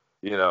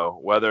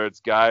 whether it's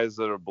guys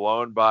that are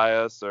blown by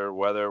us or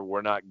whether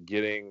we're not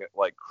getting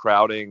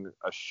crowding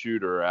a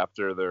shooter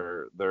after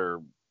they're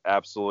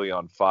absolutely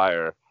on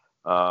fire.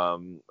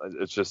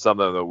 It's just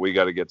something that we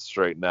got to get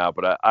straightened out.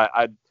 But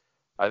I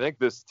think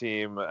this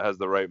team has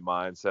the right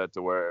mindset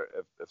to where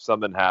if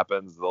something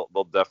happens,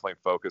 they'll definitely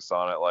focus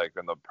on it, like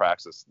in the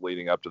practice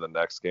leading up to the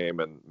next game,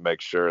 and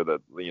make sure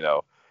that,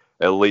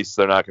 at least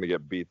they're not going to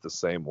get beat the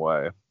same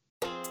way.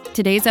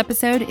 Today's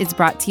episode is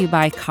brought to you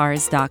by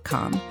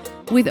Cars.com.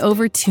 With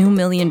over 2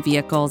 million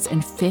vehicles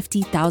and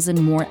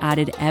 50,000 more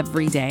added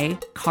every day,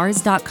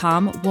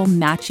 Cars.com will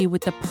match you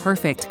with the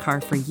perfect car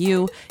for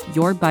you,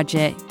 your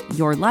budget,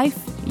 your life,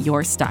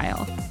 your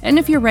style. And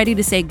if you're ready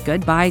to say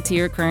goodbye to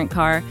your current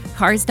car,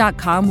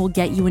 Cars.com will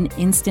get you an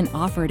instant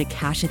offer to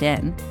cash it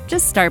in.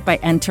 Just start by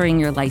entering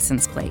your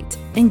license plate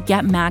and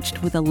get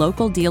matched with a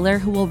local dealer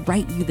who will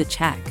write you the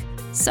check.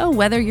 So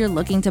whether you're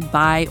looking to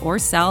buy or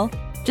sell,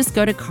 just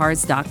go to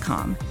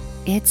Cars.com.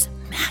 It's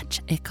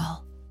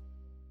magical.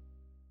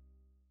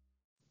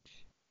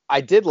 I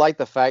did like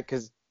the fact,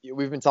 because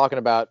we've been talking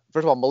about,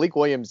 first of all, Malik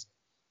Williams,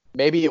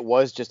 maybe it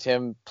was just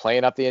him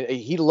playing up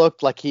he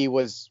looked like he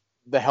was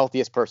the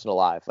healthiest person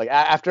alive. Like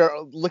after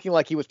looking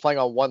like he was playing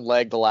on one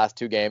leg the last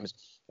two games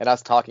and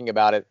us talking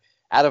about it,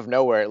 out of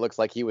nowhere, it looks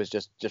like he was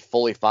just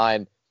fully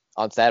fine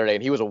on Saturday,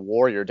 and he was a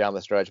warrior down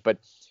the stretch. But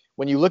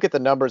when you look at the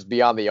numbers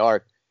beyond the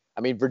arc,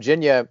 I mean,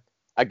 Virginia,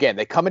 again,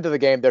 they come into the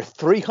game, they're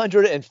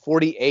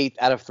 348th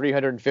out of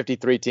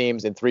 353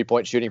 teams in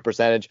three-point shooting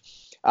percentage.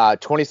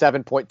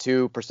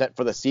 27.2%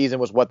 for the season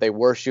was what they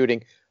were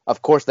shooting.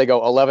 Of course, they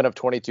go 11 of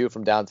 22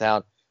 from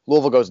downtown.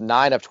 Louisville goes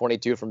 9 of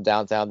 22 from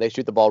downtown. They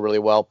shoot the ball really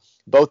well.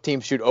 Both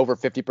teams shoot over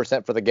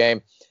 50% for the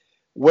game.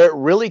 Where it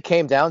really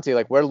came down to,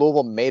 like where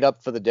Louisville made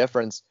up for the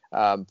difference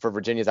for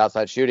Virginia's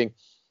outside shooting,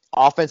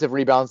 offensive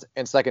rebounds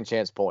and second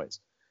chance points.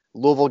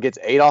 Louisville gets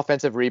 8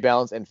 offensive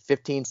rebounds and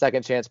 15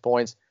 second chance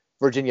points.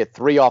 Virginia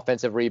 3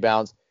 offensive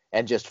rebounds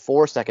and just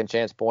 4 second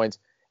chance points.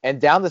 And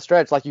down the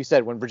stretch, like you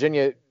said, when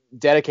Virginia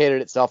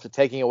dedicated itself to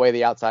taking away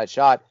the outside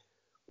shot,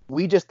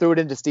 we just threw it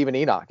into Stephen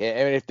Enoch. I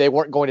mean, if they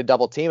weren't going to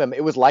double team him,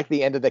 it was like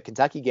the end of the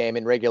Kentucky game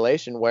in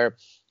regulation where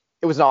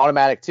it was an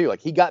automatic too. Like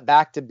he got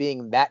back to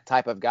being that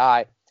type of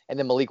guy, and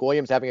then Malik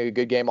Williams having a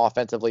good game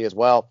offensively as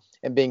well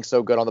and being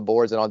so good on the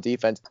boards and on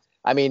defense.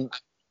 I mean,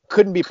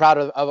 couldn't be proud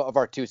of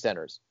our two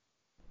centers.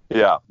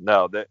 Yeah,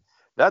 no, that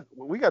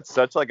we got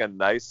such like a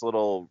nice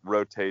little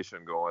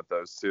rotation going with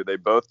those two. They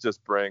both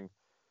just bring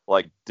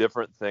like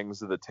different things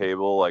to the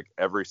table like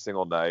every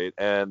single night,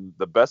 and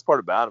the best part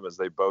about them is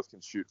they both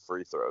can shoot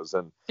free throws.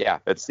 And yeah,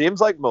 it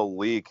seems like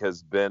Malik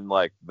has been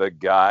like the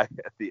guy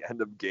at the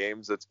end of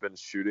games that's been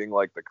shooting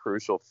like the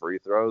crucial free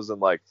throws,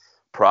 and like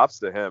props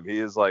to him. He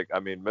is like, I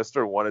mean,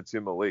 Mr. 1 and 2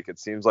 Malik. It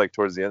seems like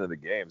towards the end of the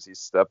games he's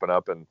stepping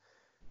up and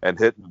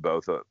hitting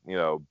both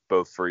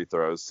both free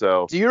throws.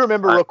 So do you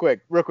remember real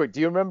quick, do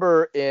you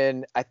remember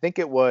in, I think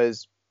it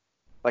was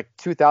like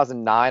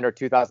 2009 or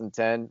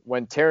 2010,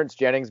 when Terrence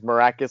Jennings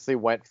miraculously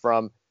went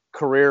from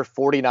career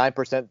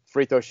 49%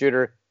 free throw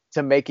shooter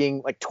to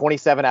making like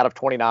 27 out of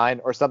 29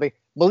 or something?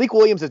 Malik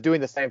Williams is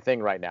doing the same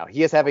thing right now.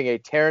 He is having a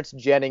Terrence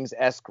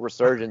Jennings-esque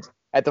resurgence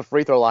at the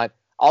free throw line.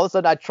 All of a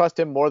sudden, I trust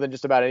him more than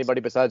just about anybody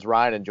besides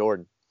Ryan and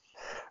Jordan.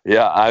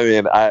 Yeah, I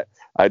mean,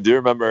 I do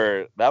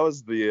remember that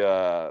was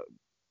the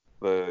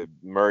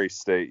Murray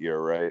State year,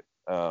 right?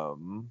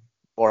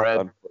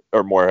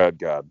 Moorhead,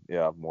 God.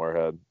 Yeah,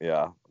 Moorhead.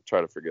 Yeah. Try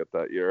to forget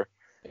that year.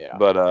 Yeah.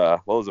 But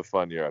it was a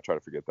fun year. I try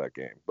to forget that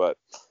game. But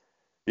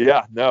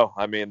yeah, no,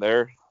 I mean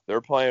they're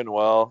playing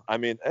well. I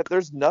mean,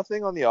 there's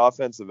nothing on the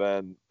offensive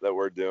end that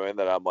we're doing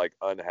that I'm like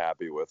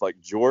unhappy with. Like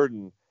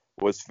Jordan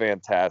was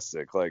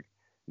fantastic. Like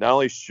not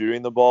only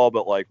shooting the ball,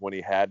 but like when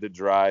he had to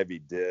drive, he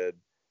did.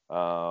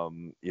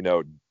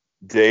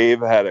 Dave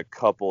had a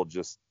couple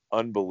just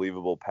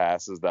unbelievable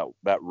passes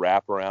that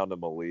wrap around to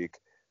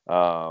Malik,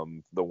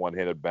 the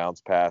one-handed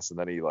bounce pass, and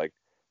then he like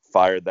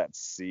fired that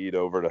seed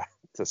over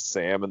to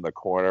Sam in the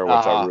corner, which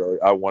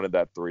I wanted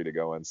that 3 to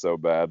go in so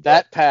bad.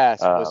 That pass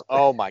was,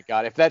 oh my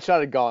God, if that shot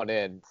had gone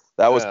in,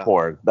 that was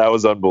porn. That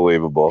was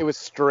unbelievable. It was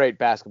straight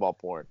basketball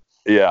porn.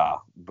 Yeah,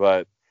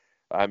 but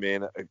I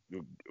mean,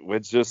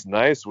 it's just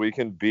nice. We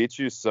can beat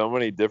you so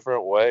many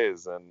different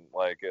ways, and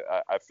like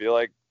I feel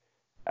like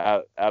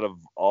out of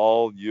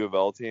all U of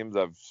L teams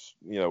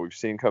we've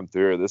seen come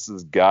through, this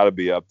has got to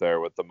be up there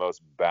with the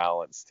most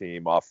balanced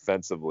team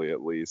offensively,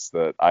 at least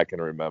that I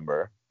can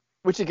remember.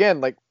 Which again,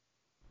 like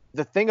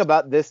the thing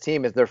about this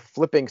team is they're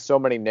flipping so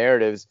many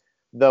narratives.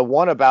 The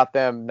one about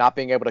them not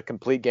being able to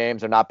complete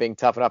games or not being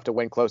tough enough to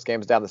win close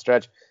games down the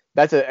stretch,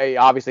 that's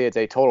obviously it's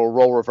a total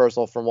role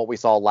reversal from what we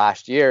saw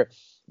last year.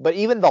 But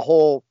even the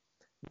whole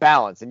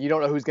balance, and you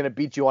don't know who's going to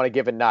beat you on a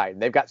given night,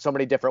 and they've got so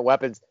many different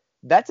weapons,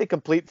 that's a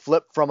complete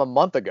flip from a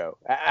month ago.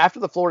 After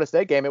the Florida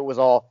State game, it was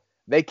all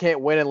they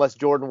can't win unless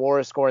Jordan Moore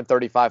is scoring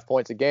 35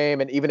 points a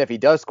game, and even if he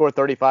does score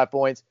 35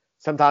 points,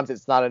 sometimes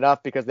it's not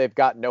enough because they've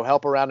got no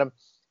help around him.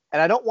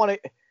 And I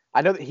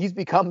know that he's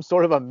become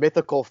sort of a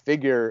mythical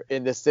figure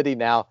in this city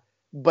now,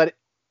 but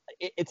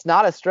it's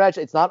not a stretch.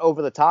 It's not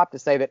over the top to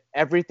say that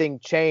everything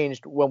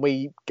changed when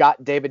we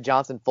got David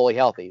Johnson fully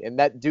healthy. And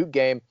that Duke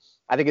game,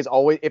 I think, is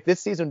always, if this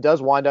season does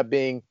wind up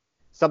being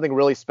something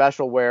really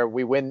special where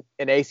we win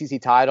an ACC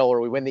title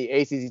or we win the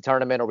ACC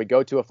tournament or we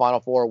go to a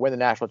Final Four or win the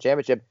national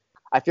championship,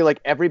 I feel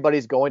like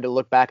everybody's going to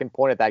look back and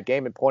point at that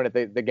game and point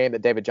at the game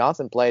that David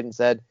Johnson played and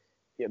said,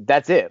 yeah,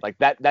 that's it. Like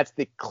that's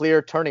the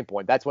clear turning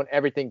point. That's when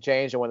everything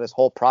changed and when this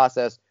whole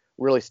process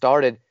really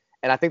started.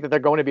 And I think that they're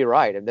going to be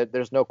right. And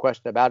there's no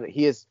question about it.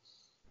 He is,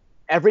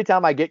 every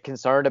time I get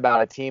concerned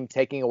about a team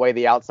taking away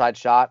the outside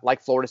shot,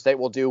 like Florida State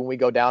will do when we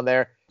go down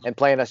there and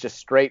playing us just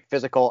straight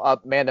physical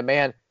up man to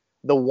man,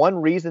 the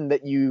one reason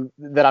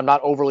that I'm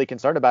not overly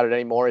concerned about it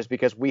anymore is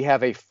because we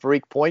have a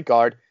freak point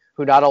guard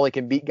who not only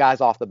can beat guys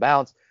off the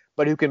bounce,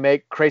 but who can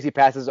make crazy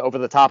passes over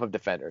the top of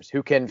defenders,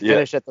 who can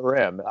finish at the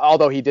rim.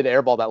 Although he did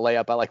airball that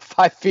layup by like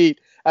 5 feet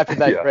after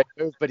that great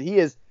move. But he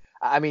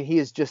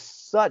is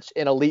just such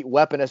an elite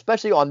weapon,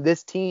 especially on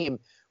this team,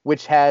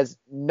 which has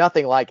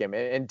nothing like him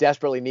and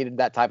desperately needed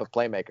that type of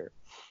playmaker.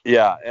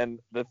 Yeah, and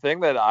the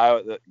thing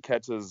that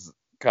catches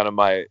kind of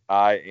my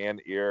eye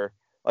and ear,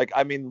 like,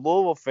 I mean,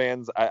 Louisville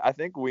fans, I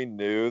think we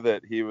knew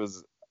that he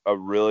was a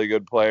really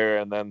good player,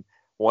 and then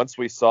once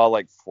we saw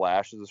like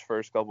flashes his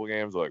first couple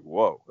games, like,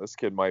 whoa, this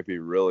kid might be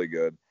really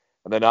good.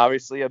 And then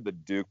obviously he had the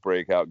Duke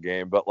breakout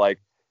game, but like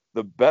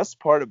the best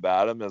part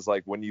about him is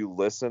like when you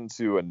listen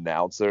to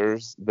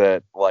announcers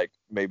that like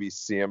maybe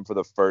see him for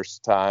the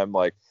first time,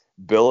 like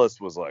Billis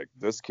was like,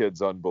 this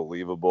kid's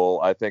unbelievable.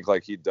 I think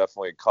like he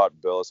definitely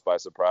caught Billis by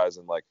surprise,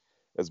 and like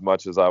as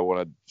much as I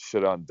want to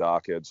shit on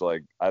Dockage,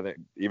 like I think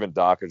even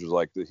Dockage was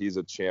like, he's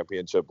a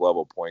championship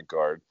level point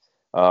guard.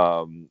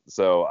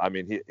 So I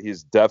mean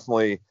he's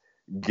definitely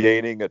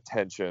gaining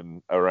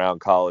attention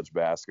around college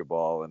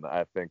basketball, and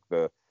I think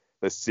the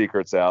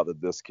secret's out that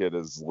this kid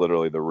is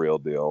literally the real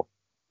deal.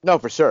 No,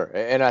 for sure.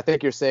 And I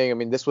think you're saying, I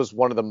mean, this was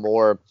one of the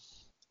more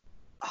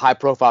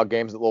high-profile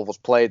games that Louisville's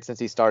played since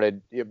he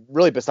started.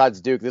 Really, besides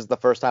Duke, this is the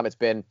first time it's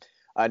been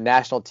a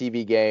national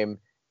TV game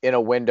in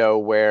a window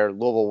where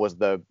Louisville was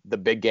the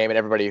big game, and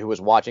everybody who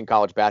was watching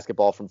college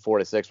basketball from 4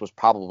 to 6 was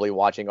probably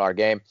watching our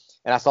game.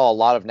 And I saw a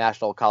lot of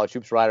national college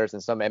hoops writers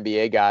and some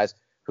NBA guys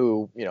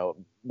who,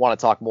 want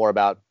to talk more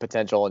about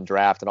potential and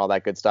draft and all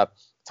that good stuff,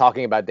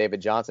 talking about David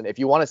Johnson. If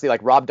you want to see, like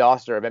Rob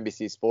Doster of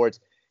NBC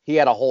Sports, he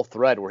had a whole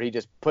thread where he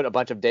just put a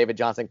bunch of David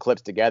Johnson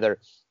clips together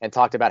and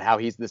talked about how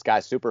he's this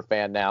guy's super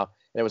fan now.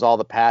 And it was all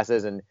the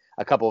passes and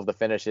a couple of the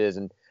finishes.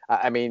 And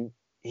I mean,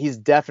 he's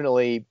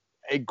definitely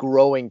a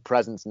growing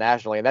presence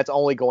nationally, and that's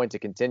only going to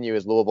continue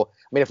as Louisville.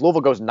 I mean, if Louisville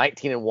goes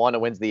 19-1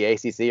 and wins the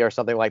ACC or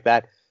something like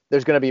that,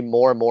 there's going to be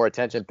more and more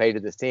attention paid to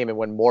this team. And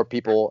when more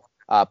people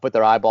put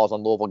their eyeballs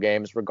on Louisville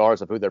games,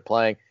 regardless of who they're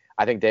playing,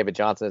 I think David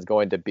Johnson is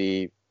going to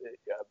be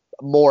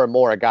more and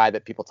more a guy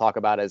that people talk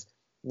about as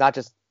not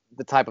just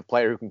the type of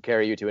player who can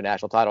carry you to a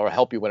national title or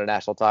help you win a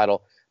national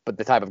title, but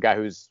the type of guy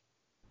who's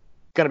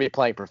going to be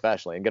playing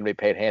professionally and going to be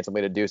paid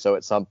handsomely to do so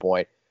at some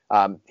point.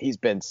 He's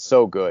been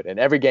so good. And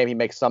every game he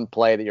makes some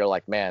play that you're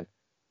like, man,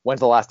 when's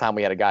the last time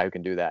we had a guy who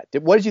can do that?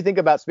 What did you think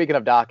about, speaking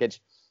of Dockage,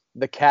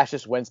 the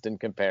Cassius Winston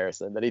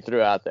comparison that he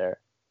threw out there?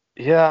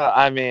 Yeah,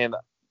 I mean,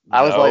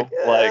 I was like,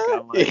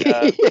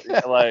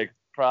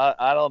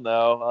 I don't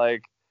know.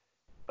 Like,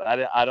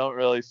 I don't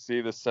really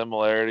see the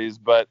similarities,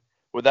 but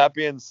with that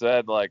being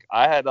said, like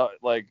I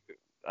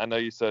know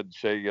you said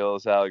Shea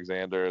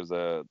Gilgeous-Alexander is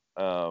a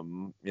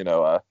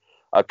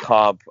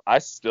comp. I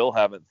still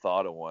haven't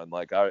thought of one.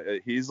 Like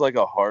he's like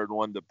a hard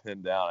one to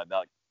pin down. And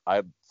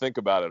I think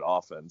about it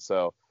often.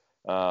 So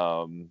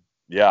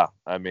yeah,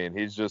 I mean,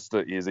 he's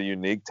a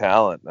unique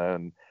talent,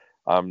 and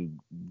I'm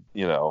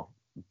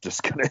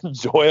just gonna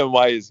enjoy him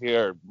while he's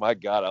here. My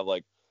God,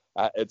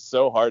 it's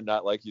so hard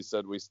not, like you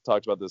said, we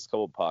talked about this a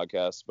couple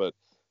podcasts, but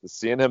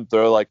seeing him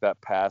throw like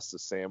that pass to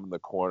Sam in the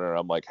corner,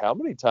 I'm like, how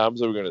many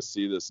times are we going to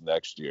see this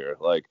next year?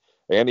 Like,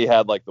 and he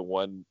had like the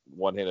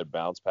one-handed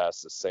bounce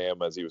pass to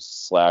Sam as he was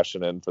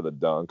slashing in for the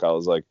dunk. I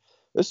was like,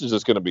 this is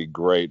just going to be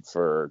great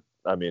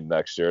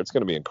next year. It's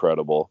going to be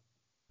incredible.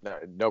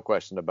 No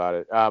question about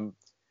it.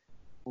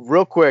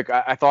 Real quick,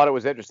 I thought it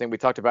was interesting. We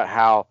talked about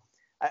how,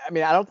 I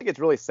don't think it's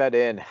really set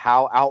in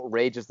how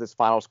outrageous this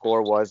final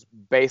score was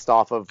based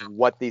off of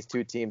what these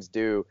two teams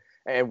do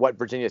and what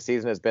Virginia's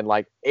season has been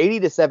like.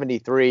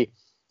 80-73.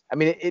 I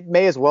mean, it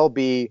may as well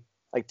be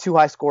like two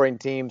high-scoring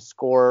teams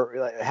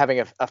having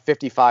a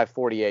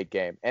 55-48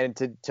 game. And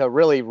to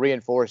really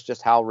reinforce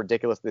just how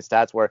ridiculous the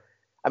stats were,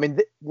 I mean,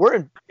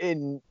 we're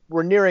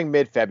nearing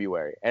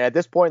mid-February, and at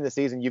this point in the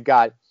season, you've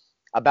got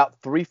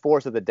about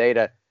 3/4 of the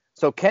data.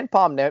 So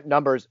KenPom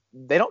numbers,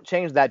 they don't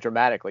change that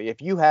dramatically.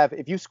 If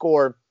you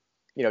score,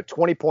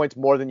 20 points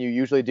more than you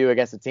usually do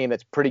against a team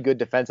that's pretty good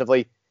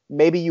defensively,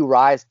 maybe you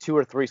rise 2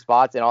 or 3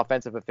 spots in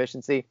offensive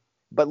efficiency.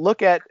 But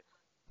look at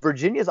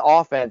Virginia's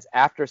offense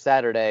after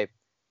Saturday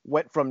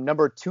went from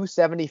number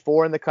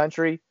 274 in the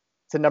country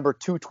to number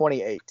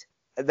 228.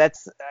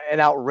 That's an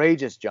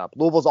outrageous jump.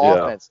 Louisville's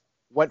offense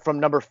went from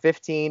number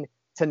 15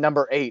 to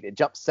number 8. It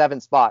jumped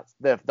 7 spots.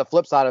 The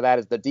flip side of that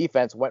is the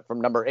defense went from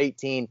number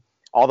 18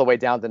 all the way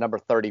down to number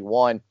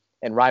 31.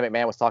 And Ryan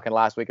McMahon was talking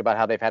last week about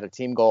how they've had a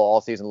team goal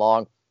all season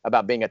long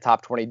about being a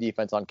top 20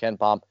 defense on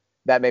KenPom.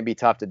 That may be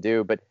tough to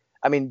do, but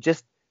I mean,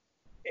 just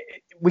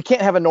we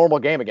can't have a normal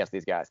game against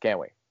these guys, can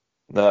we?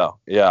 No,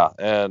 yeah,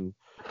 and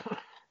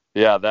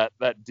yeah,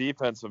 that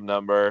defensive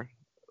number,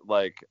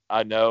 like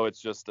I know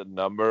it's just a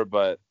number,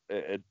 but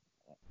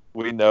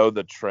we know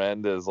the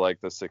trend is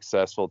like the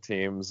successful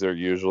teams are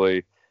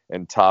usually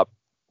in top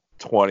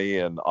 20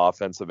 in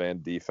offensive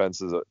and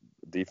defensive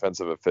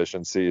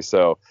efficiency.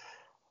 So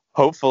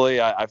hopefully,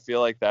 I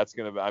feel like that's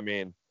going to be, I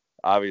mean,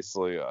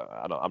 obviously,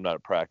 I'm not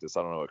at practice.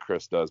 I don't know what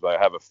Chris does, but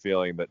I have a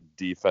feeling that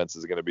defense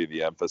is going to be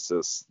the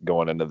emphasis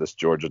going into this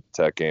Georgia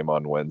Tech game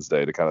on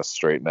Wednesday to kind of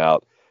straighten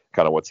out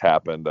kind of what's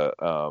happened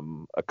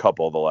a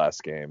couple of the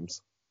last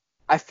games.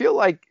 I feel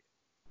like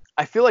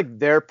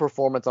their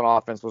performance on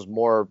offense was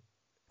more,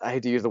 I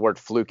hate to use the word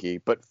fluky,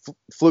 but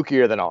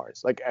flukier than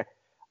ours. Like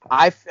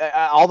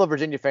all the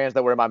Virginia fans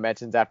that were in my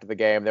mentions after the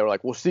game, they were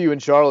like, "We'll see you in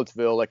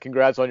Charlottesville. Like,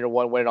 congrats on your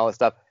one win and all this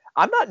stuff."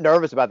 I'm not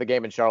nervous about the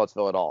game in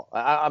Charlottesville at all.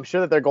 I'm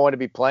sure that they're going to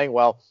be playing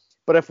well,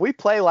 but if we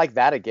play like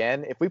that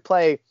again, if we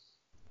play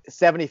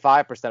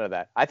 75% of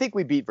that, I think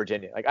we beat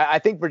Virginia. Like, I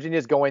think Virginia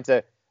is going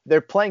to.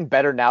 They're playing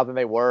better now than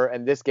they were,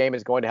 and this game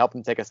is going to help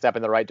them take a step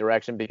in the right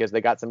direction because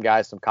they got some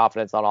guys some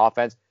confidence on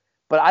offense.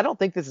 But I don't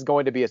think this is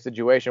going to be a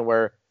situation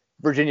where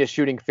Virginia's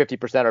shooting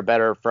 50% or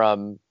better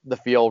from the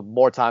field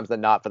more times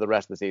than not for the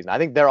rest of the season. I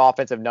think their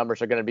offensive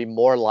numbers are going to be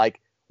more like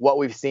what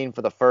we've seen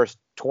for the first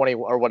 20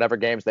 or whatever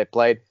games they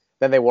played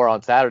than they were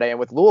on Saturday. And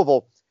with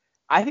Louisville,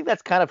 I think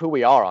that's kind of who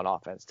we are on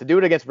offense. To do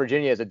it against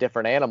Virginia is a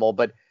different animal,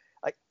 but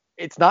like,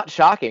 it's not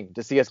shocking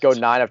to see us go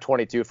 9 of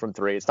 22 from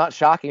three. It's not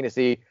shocking to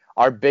see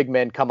our big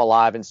men come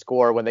alive and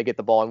score when they get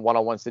the ball in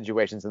one-on-one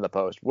situations in the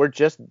post. We're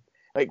just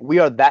like, we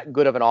are that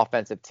good of an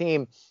offensive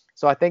team.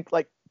 So I think,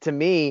 like, to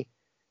me,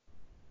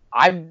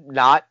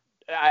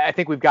 I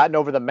think we've gotten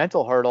over the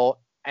mental hurdle,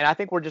 and I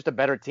think we're just a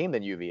better team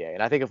than UVA.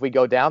 And I think if we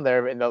go down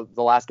there in the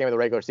last game of the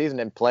regular season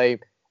and play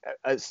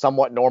a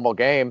somewhat normal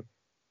game,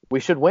 we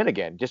should win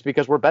again just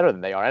because we're better than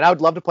they are. And I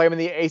would love to play them in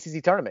the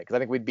ACC tournament because I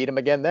think we'd beat them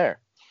again there.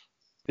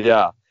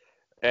 Yeah.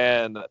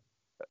 And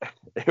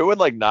it would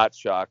like not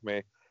shock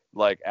me,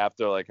 like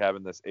after like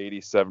having this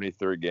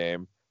 80-73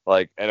 game,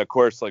 like, and of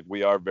course, like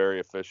we are very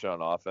efficient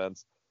on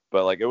offense,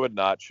 but like it would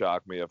not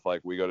shock me if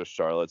like we go to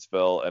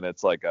Charlottesville and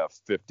it's like a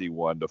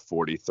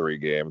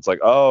 51-43 game. It's like,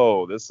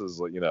 oh, this is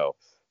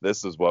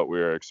what we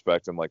were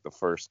expecting like the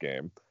first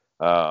game.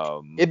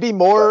 It'd be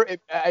more,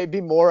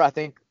 I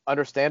think,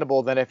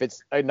 understandable than if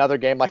it's another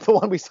game like the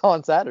one we saw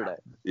on Saturday.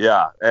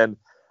 Yeah, and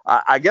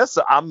I guess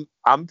I'm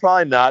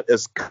probably not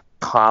as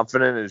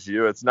confident as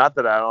you. It's not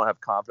that I don't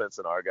have confidence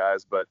in our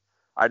guys, but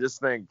I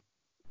just think,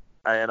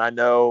 and I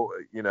know,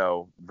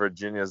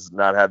 Virginia's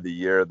not had the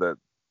year that,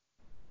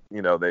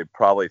 they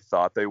probably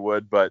thought they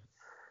would, but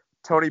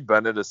Tony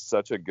Bennett is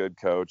such a good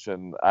coach,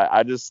 and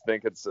I just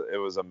think it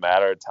was a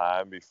matter of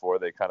time before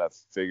they kind of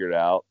figured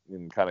out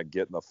and kind of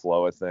get in the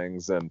flow of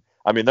things. And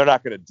I mean, they're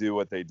not going to do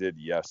what they did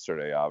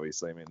yesterday,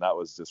 obviously. I mean, that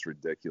was just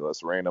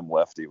ridiculous. Random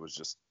lefty was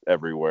just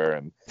everywhere,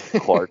 and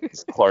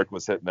Clark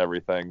was hitting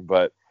everything.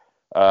 But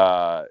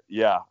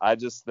yeah, I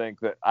just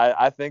think that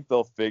I think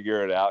they'll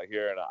figure it out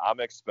here, and I'm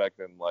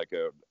expecting like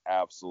an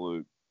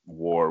absolute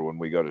war when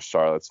we go to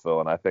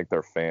Charlottesville, and I think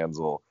their fans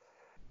will.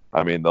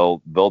 I mean,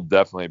 they'll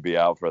definitely be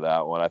out for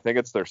that one. I think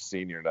it's their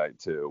senior night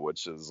too,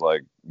 which is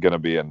like going to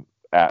be an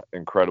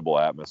incredible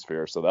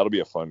atmosphere. So that'll be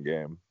a fun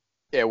game.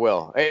 It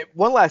will. Hey,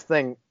 one last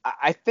thing.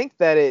 I think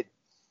that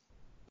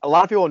a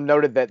lot of people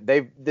noted that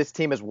this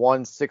team has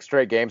won 6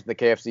 straight games in the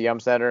KFC Yum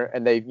Center,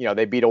 and they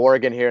beat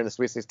Oregon here in the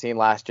Sweet 16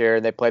 last year,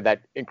 and they played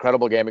that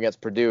incredible game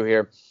against Purdue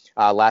here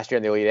last year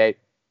in the Elite Eight.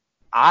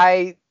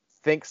 I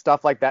think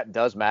stuff like that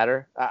does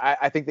matter.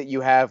 I think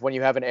that when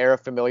you have an air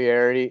of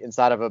familiarity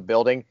inside of a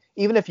building,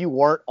 even if you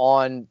weren't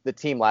on the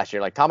team last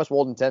year, like Thomas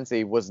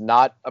Wolden-Tensi was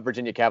not a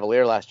Virginia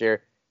Cavalier last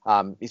year.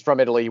 He's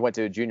from Italy. He went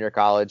to a junior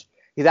college.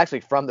 He's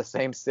actually from the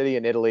same city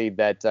in Italy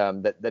that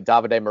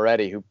Davide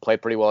Moretti, who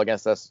played pretty well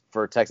against us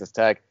for Texas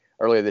Tech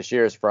earlier this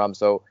year, is from.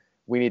 So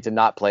we need to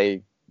not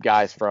play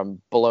guys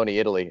from Bologna,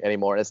 Italy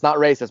anymore. And it's not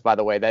racist, by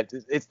the way.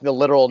 It's the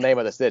literal name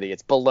of the city.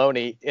 It's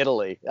Bologna,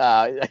 Italy.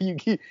 You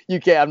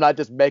can't. I'm not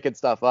just making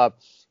stuff up.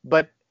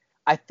 But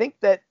I think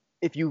that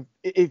if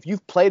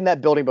you've played in that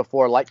building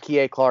before, like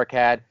Kie Clark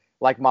had,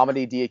 like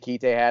Mamadi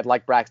Diakite had,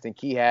 like Braxton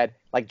Key had,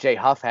 like Jay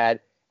Huff had,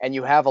 and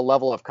you have a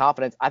level of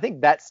confidence, I think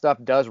that stuff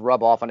does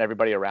rub off on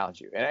everybody around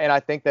you. And I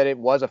think that it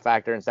was a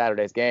factor in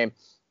Saturday's game.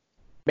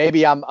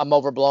 Maybe I'm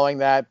overblowing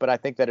that, but I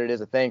think that it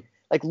is a thing.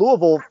 Like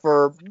Louisville,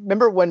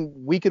 remember when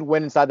we could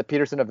win inside the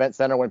Peterson Event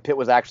Center when Pitt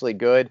was actually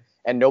good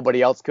and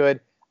nobody else could?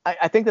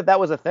 I think that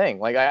was a thing.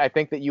 Like I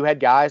think that you had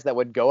guys that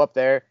would go up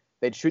there,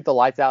 they'd shoot the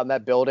lights out in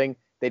that building,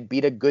 they'd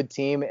beat a good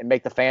team and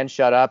make the fans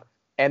shut up,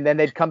 and then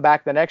they'd come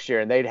back the next year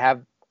and they'd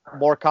have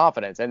more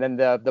confidence. And then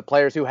the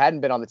players who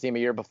hadn't been on the team a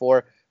year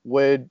before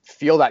would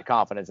feel that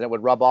confidence and it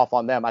would rub off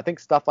on them. I think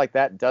stuff like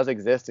that does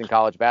exist in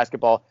college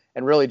basketball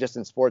and really just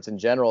in sports in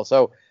general.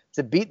 So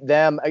to beat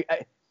them,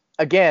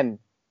 again,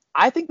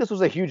 I think this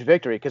was a huge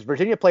victory because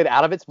Virginia played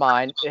out of its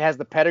mind. It has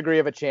the pedigree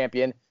of a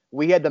champion.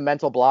 We had the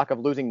mental block of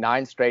losing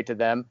 9 straight to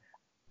them.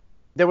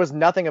 there was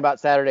nothing about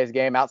Saturday's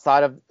game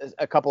outside of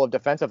a couple of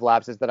defensive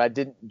lapses that I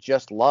didn't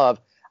just love.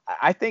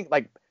 I think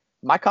like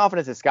my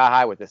confidence is sky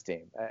high with this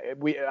team.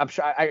 I'm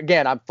sure.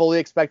 I'm fully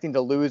expecting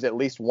to lose at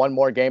least one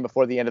more game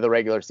before the end of the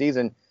regular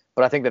season,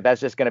 but I think that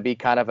that's just going to be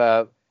kind of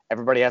a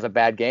everybody has a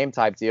bad game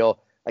type deal.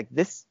 Like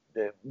this,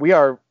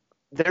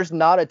 there's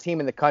not a team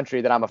in the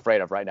country that I'm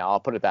afraid of right now. I'll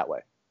put it that way.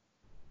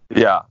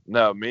 Yeah,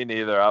 no, me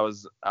neither. I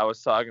was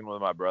talking with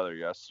my brother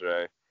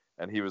yesterday,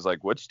 and he was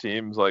like, "Which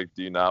teams like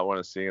do you not want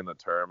to see in the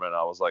tournament?"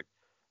 I was like,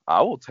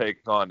 "I will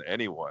take on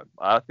anyone."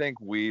 I think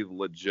we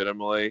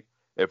legitimately,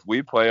 if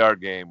we play our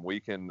game,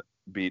 we can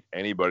beat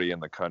anybody in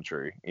the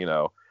country,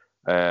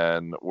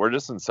 And we're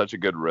just in such a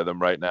good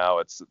rhythm right now.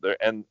 It's there,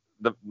 and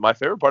my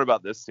favorite part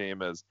about this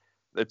team is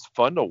it's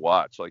fun to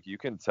watch. Like you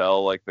can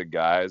tell, like the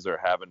guys are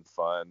having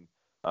fun.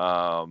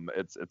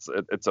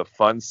 It's a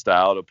fun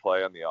style to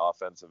play on the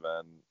offensive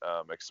end,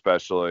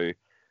 especially.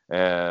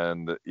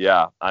 And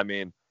yeah, I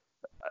mean,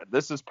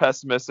 this is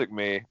pessimistic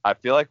me. I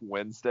feel like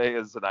Wednesday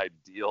is an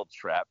ideal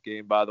trap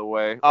game, by the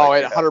way. Oh,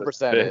 like, it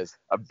 100% is.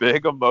 A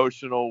big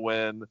emotional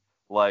win,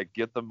 like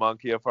get the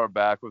monkey off our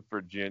back with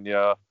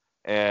Virginia.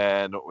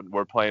 And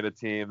we're playing a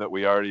team that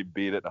we already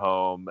beat at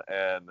home.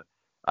 And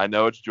I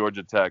know it's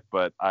Georgia Tech,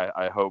 but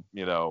I hope,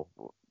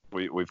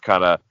 we've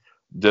kind of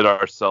did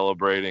our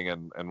celebrating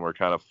and we're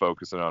kind of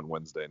focusing on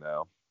Wednesday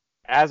now.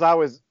 As I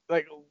was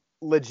going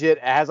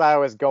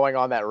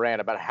on that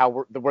rant about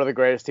how we're the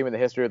greatest team in the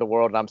history of the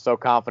world, and I'm so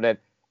confident,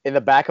 in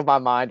the back of my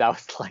mind, I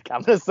was like,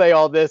 I'm going to say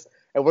all this,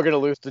 and we're going to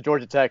lose to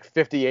Georgia Tech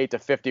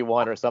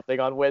 58-51 or something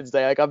on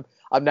Wednesday. Like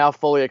I'm now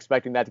fully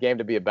expecting that game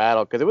to be a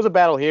battle, because it was a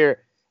battle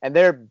here, and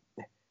they're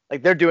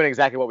doing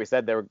exactly what we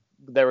said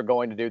they were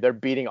going to do. They're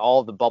beating all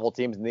of the bubble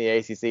teams in the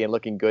ACC and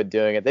looking good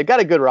doing it. They've got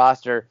a good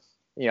roster.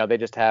 They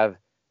just have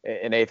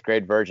an 8th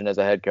grade virgin as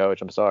a head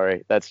coach. I'm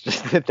sorry.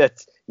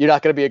 You're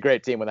not going to be a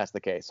great team when that's the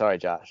case. Sorry,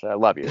 Josh. I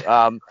love you.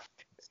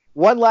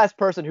 One last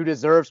person who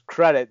deserves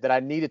credit that I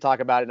need to talk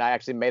about, and I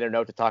actually made a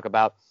note to talk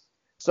about.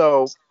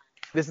 So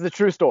this is a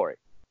true story.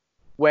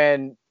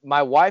 When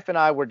my wife and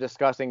I were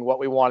discussing what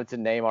we wanted to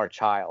name our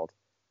child,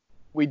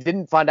 we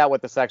didn't find out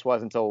what the sex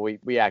was until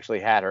we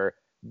actually had her.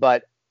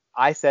 But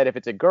I said, if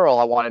it's a girl,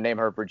 I want to name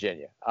her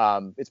Virginia.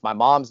 It's my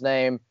mom's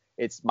name.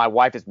 My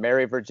wife is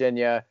Mary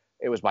Virginia.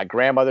 It was my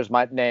grandmother's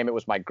name. It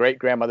was my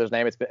great-grandmother's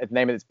name. It's a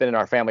name that's been in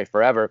our family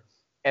forever.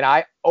 And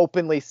I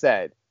openly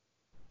said,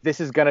 this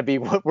is going to be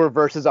what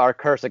reverses our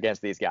curse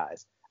against these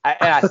guys.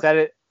 I said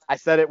it. I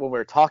said it when we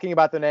were talking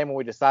about the name, when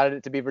we decided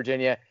it to be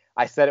Virginia.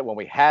 I said it when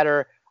we had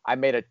her. I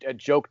made a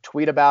joke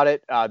tweet about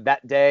it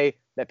that day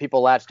that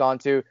people latched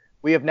onto.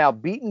 We have now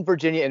beaten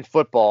Virginia in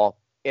football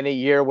in a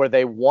year where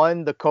they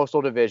won the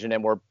Coastal Division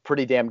and were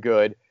pretty damn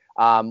good.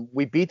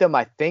 We beat them,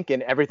 I think,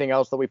 in everything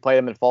else that we play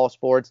them in fall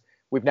sports.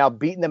 We've now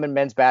beaten them in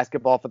men's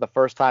basketball for the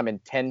first time in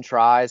 10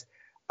 tries.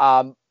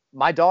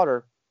 My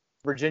daughter,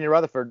 Virginia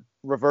Rutherford,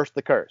 reversed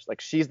the curse. Like,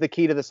 she's the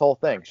key to this whole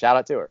thing. Shout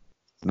out to her.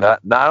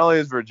 Not only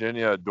is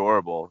Virginia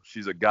adorable,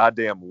 she's a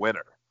goddamn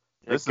winner.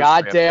 This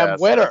goddamn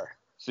winner.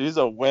 She's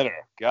a winner.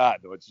 God,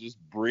 it's just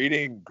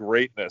breeding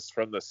greatness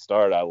from the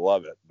start. I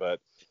love it.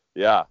 But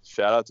yeah,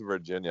 shout out to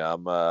Virginia.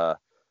 I'm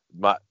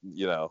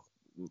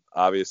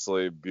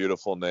obviously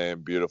beautiful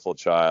name, beautiful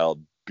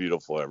child,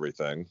 beautiful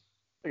everything.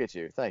 Look at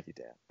you. Thank you,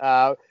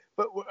 Dan.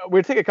 But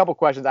we'll take a couple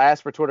questions. I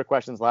asked for Twitter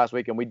questions last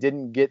week, and we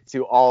didn't get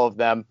to all of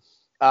them.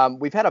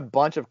 We've had a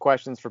bunch of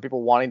questions for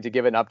people wanting to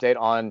give an update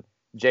on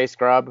Jay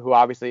Scrubb, who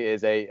obviously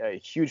is a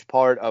huge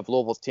part of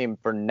Louisville's team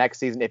for next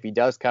season if he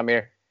does come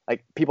here.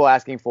 Like, people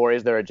asking for,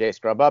 is there a Jay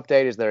Scrubb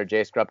update? Is there a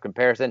Jay Scrubb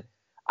comparison?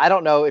 I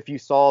don't know if you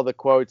saw the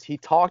quotes. He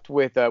talked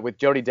with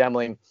Jody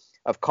Demling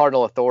of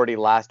Cardinal Authority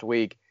last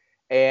week,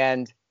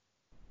 and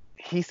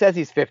he says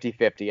he's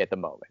 50-50 at the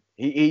moment.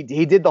 He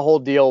did the whole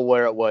deal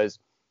where it was,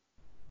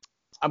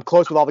 I'm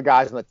close with all the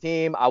guys on the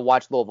team. I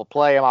watch Louisville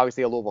play. I'm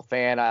obviously a Louisville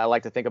fan. I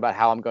like to think about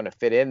how I'm going to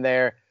fit in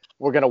there.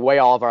 We're going to weigh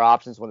all of our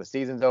options when the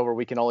season's over.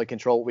 We can only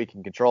control what we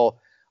can control.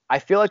 I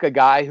feel like a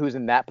guy who's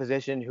in that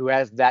position, who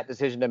has that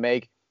decision to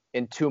make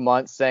in 2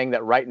 months, saying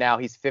that right now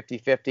he's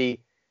 50-50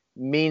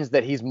 means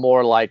that he's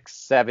more like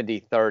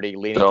 70-30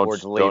 leaning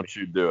towards leaving. Don't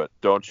you do it.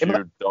 Don't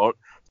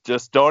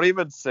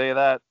even say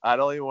that. I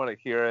don't even want to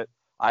hear it.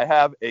 I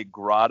have a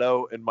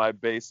grotto in my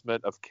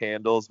basement of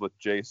candles with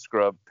Jay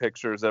Scrubb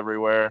pictures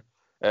everywhere.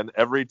 And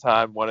every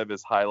time one of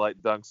his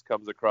highlight dunks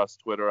comes across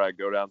Twitter, I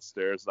go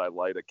downstairs and I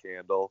light a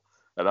candle.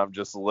 And I'm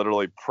just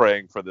literally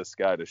praying for this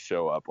guy to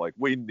show up. Like,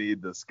 we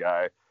need this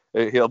guy.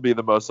 He'll be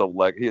the most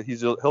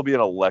he'll be an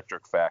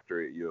electric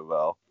factory at U of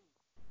L.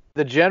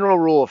 The general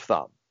rule of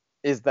thumb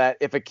is that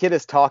if a kid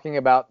is talking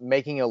about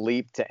making a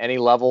leap to any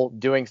level,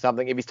 doing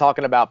something, if he's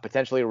talking about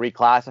potentially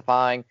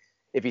reclassifying,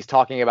 if he's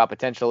talking about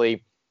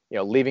potentially,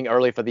 leaving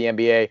early for the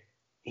NBA,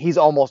 he's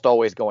almost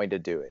always going to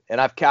do it.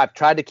 And I've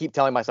tried to keep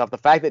telling myself the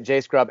fact that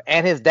Jay Scrubb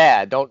and his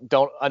dad,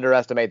 don't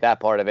underestimate that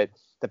part of it.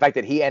 The fact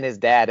that he and his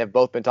dad have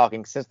both been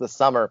talking since the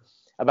summer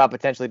about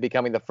potentially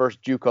becoming the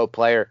first JUCO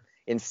player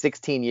in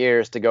 16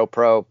 years to go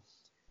pro,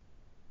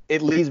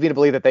 it leads me to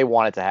believe that they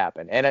want it to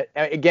happen. And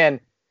again,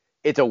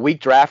 it's a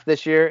weak draft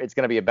this year. It's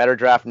going to be a better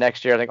draft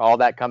next year. I think all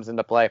that comes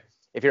into play.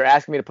 If you're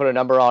asking me to put a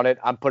number on it,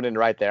 I'm putting it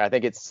right there. I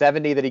think it's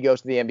 70 that he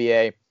goes to the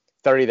NBA,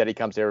 30 that he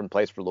comes here and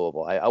plays for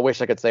Louisville. I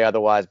wish I could say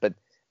otherwise, but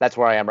that's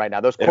where I am right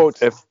now. Those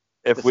quotes.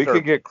 If we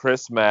could get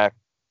Chris Mack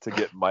to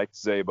get Mike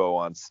Szabo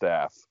on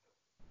staff,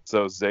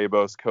 so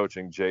Zabo's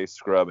coaching Jay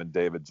Scrubb and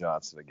David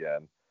Johnson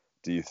again,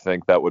 do you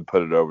think that would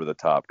put it over the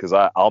top? Because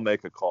I'll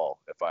make a call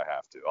if I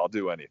have to. I'll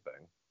do anything.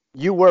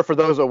 You were, for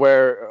those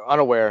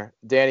unaware,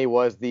 Danny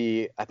was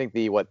the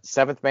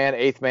 7th man,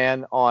 8th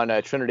man on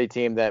a Trinity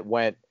team that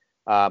went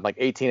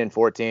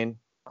 18-14.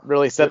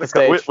 Really set the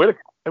stage.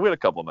 We had a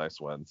couple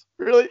nice wins.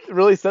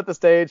 Really set the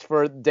stage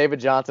for David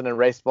Johnson and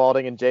Ray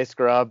Spalding and Jay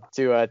Scrubb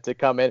to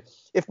come in.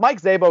 If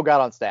Mike Szabo got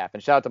on staff,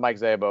 and shout out to Mike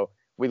Szabo,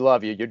 we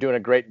love you. You're doing a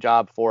great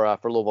job for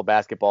Louisville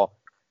basketball.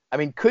 I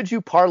mean, could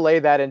you parlay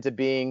that into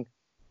being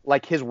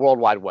like his World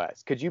Wide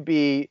West? Could you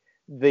be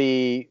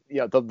the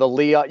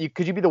Leon?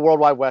 Could you be the World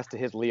Wide West to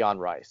his Leon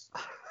Rice?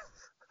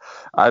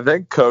 I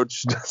think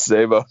Coach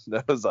Szabo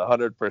knows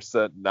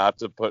 100% not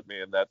to put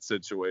me in that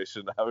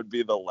situation. I would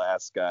be the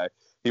last guy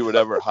he would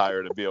ever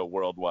hire to be a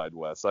World Wide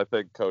West. I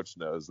think Coach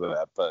knows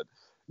that. But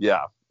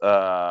yeah,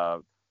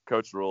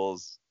 Coach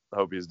rules.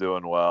 Hope he's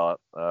doing well.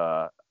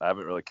 I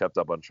haven't really kept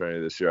up on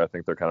Trinity this year. I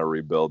think they're kind of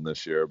rebuilding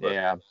this year. But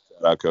yeah,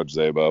 shout out Coach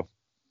Szabo.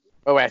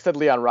 Oh, wait, I said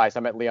Leon Rice. I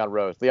meant Leon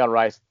Rose. Leon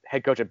Rice,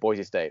 head coach at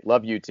Boise State.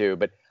 Love you too.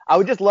 But I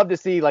would just love to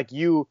see like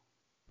you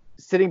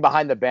sitting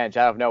behind the bench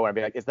out of nowhere and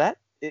be like, is that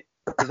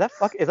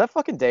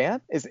fucking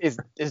Dan? Is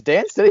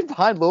Dan sitting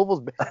behind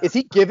Louisville's? Is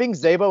he giving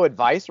Szabo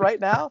advice right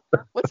now?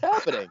 What's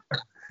happening?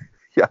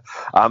 Yeah,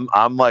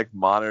 I'm like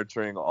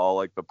monitoring all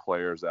like the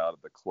players out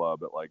at the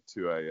club at like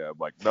 2 a.m.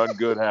 Like none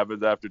good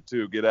happens after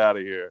 2. Get out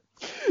of here.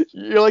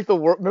 You're like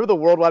remember the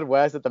World Wide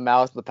West at the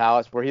Malice of the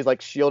Palace where he's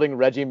like shielding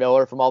Reggie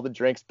Miller from all the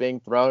drinks being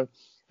thrown.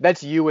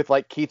 That's you with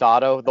like Keith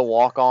Otto, the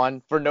walk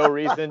on for no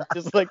reason,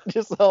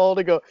 just all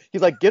to go.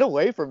 He's like, get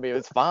away from me.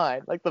 It's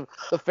fine. Like the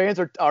fans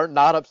are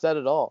not upset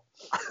at all.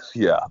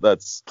 Yeah,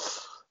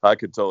 I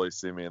could totally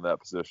see me in that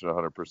position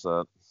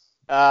 100%.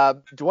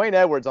 Dwayne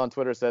Edwards on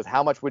Twitter says,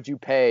 how much would you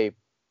pay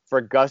for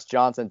Gus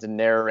Johnson to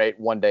narrate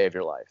one day of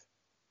your life?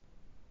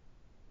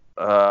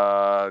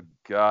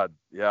 God,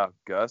 yeah,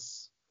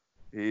 Gus.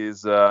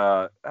 He's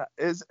him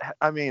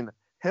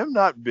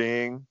not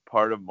being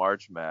part of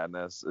March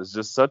Madness is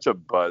just such a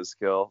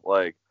buzzkill.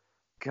 Like,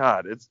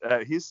 God, it's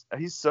he's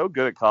so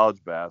good at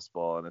college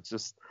basketball, and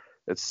it's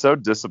so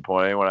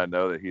disappointing when I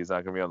know that he's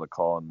not going to be on the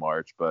call in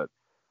March. But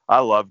I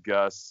love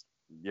Gus.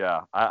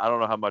 Yeah, I don't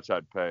know how much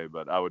I'd pay,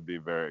 but I would be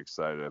very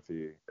excited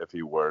if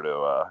he were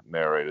to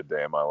narrate a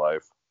day in my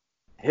life.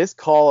 His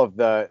call of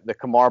the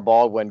Kamar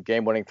Baldwin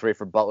game-winning 3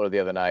 for Butler the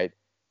other night,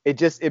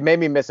 it made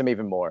me miss him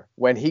even more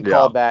when he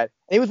called that.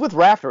 And he was with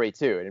Raftery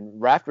too, and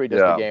Raftery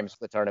does the games for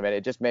the tournament.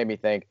 It just made me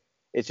think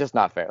it's just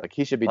not fair. Like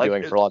he should be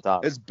doing it for a long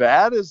time. As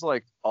bad as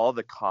like all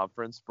the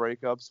conference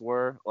breakups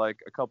were like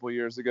a couple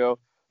years ago,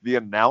 the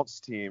announce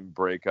team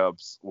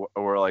breakups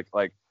were like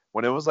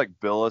when it was like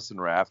Billis and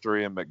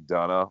Raftery and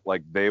McDonough,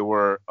 like they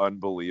were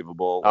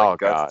unbelievable. Like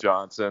Gus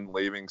Johnson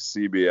leaving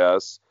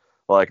CBS.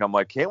 Like, I'm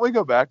like, can't we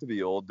go back to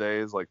the old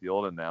days, like the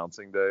old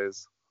announcing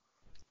days?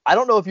 I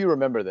don't know if you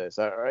remember this,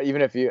 or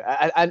even if you,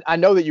 I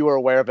know that you were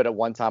aware of it at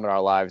one time in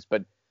our lives,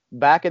 but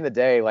back in the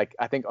day, like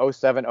I think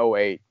 07,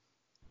 08,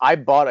 I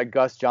bought a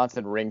Gus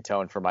Johnson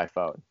ringtone for my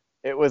phone.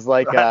 It was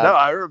like, no,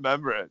 I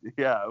remember it.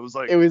 Yeah. It was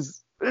like,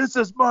 this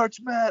is March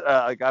Madness.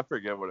 Like, I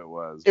forget what it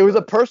was. It was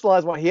a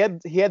personalized one. He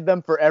had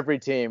them for every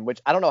team,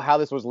 which I don't know how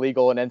this was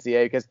legal in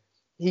NCAA because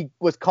he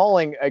was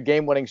calling a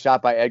game-winning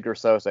shot by Edgar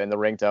Sosa in the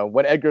ringtone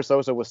when Edgar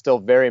Sosa was still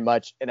very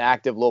much an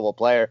active Louisville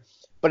player.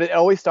 But it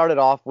always started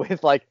off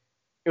with like,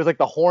 it was like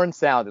the horn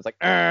sound. It's like,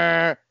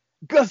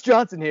 Gus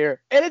Johnson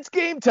here, and it's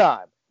game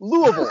time.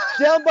 Louisville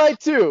down by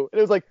 2. And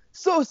it was like,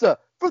 Sosa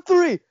for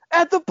 3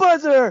 at the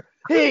buzzer.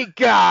 He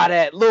got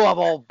it.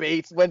 Louisville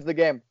wins the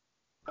game.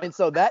 And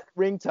so that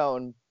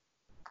ringtone,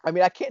 I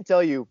mean, I can't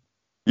tell you.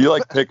 You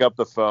like pick up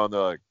the phone,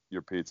 they're like,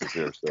 your pizza's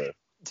here, sir.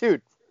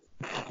 Dude.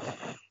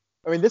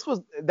 I mean,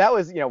 that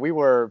was, we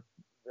were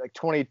like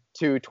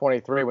 22,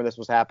 23 when this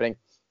was happening.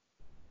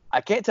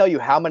 I can't tell you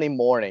how many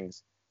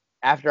mornings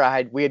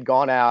after we had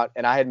gone out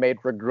and I had made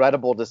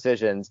regrettable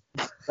decisions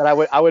that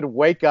I would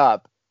wake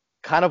up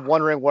kind of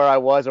wondering where I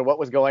was or what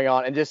was going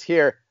on and just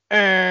hear,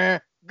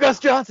 Gus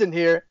Johnson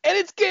here, and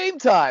it's game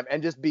time,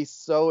 and just be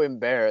so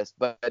embarrassed.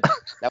 But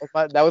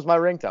that was my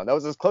ringtone. That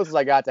was as close as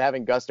I got to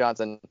having Gus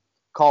Johnson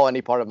call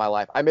any part of my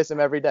life. I miss him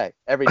every day,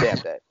 every damn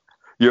day.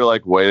 You're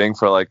like waiting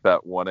for like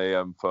that 1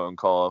 a.m. phone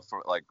call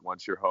for like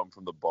once you're home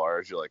from the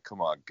bars. You're like,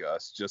 come on,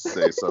 Gus, just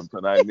say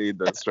something. I need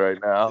this right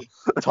now.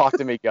 Talk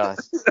to me,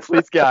 Gus.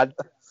 Please, God,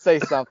 say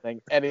something,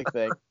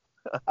 anything.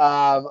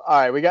 All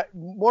right, we got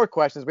more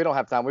questions. We don't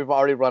have time. We've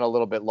already run a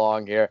little bit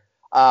long here.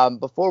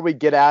 Before we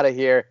get out of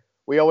here,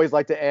 we always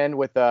like to end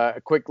with a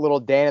quick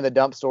little Dan in the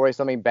dump story,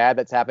 something bad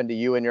that's happened to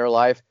you in your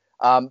life.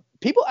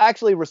 People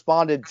actually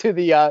responded to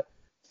the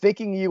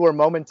thinking you were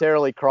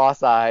momentarily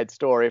cross-eyed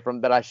story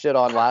that I shit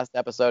on last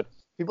episode.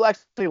 People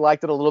actually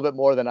liked it a little bit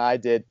more than I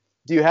did.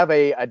 do you have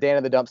a Dan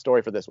in the Dump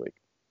story for this week?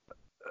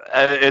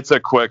 It's a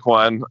quick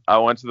one. I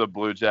went to the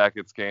Blue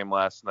Jackets game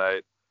last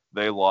night.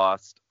 They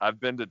lost. I've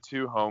been to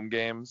 2 home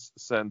games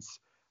since,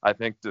 I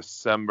think,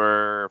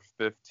 December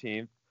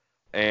 15th,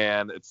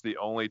 and it's the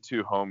only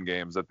 2 home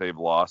games that they've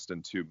lost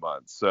in 2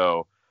 months.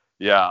 So,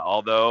 yeah,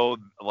 although,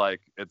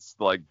 it's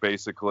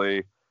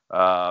basically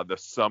the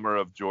summer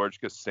of George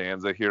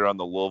Costanza here on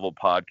the Louisville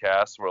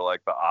podcast, where,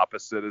 the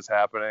opposite is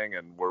happening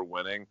and we're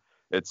winning.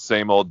 It's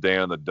same old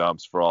Dan in the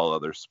Dumps for all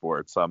other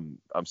sports. I'm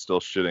still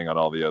shitting on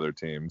all the other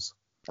teams.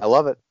 I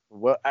love it.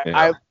 Well,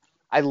 Yeah.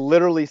 I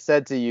literally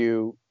said to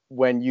you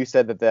when you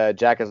said that the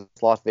Jackets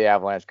lost to the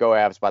Avalanche, go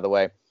Avs, by the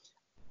way,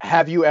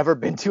 have you ever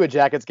been to a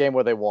Jackets game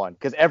where they won?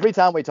 Because every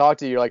time we talk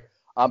to you, you're like,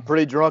 I'm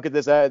pretty drunk at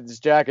this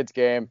Jackets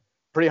game,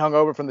 pretty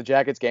hungover from the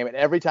Jackets game. And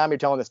every time you're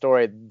telling the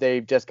story,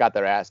 they just got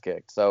their ass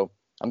kicked. So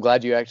I'm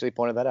glad you actually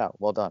pointed that out.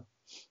 Well done.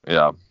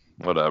 Yeah,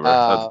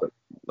 whatever.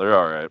 They're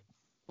all right.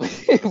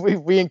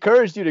 we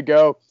encouraged you to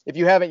go. If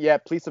you haven't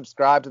yet, please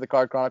subscribe to the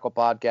Card Chronicle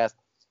podcast.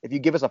 If you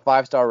give us a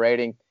 5-star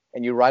rating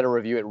and you write a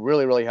review, it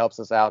really, really helps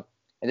us out.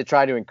 And to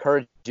try to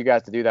encourage you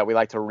guys to do that, we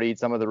like to read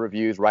some of the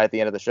reviews right at the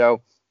end of the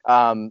show.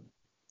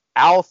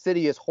 Owl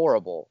City is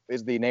horrible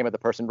is the name of the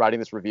person writing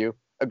this review.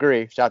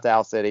 Agree. Shout out to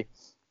Owl City.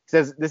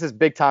 Says, this is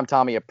Big Time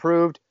Tommy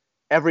approved.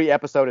 Every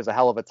episode is a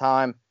hell of a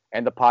time,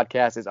 and the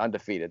podcast is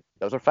undefeated.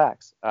 Those are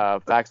facts.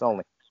 Facts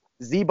only.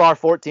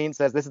 ZBar14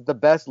 says, this is the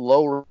best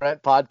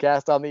low-rent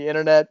podcast on the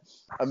internet.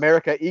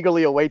 America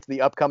eagerly awaits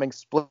the upcoming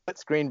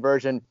split-screen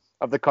version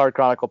of the Card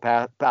Chronicle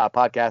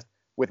podcast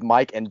with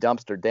Mike and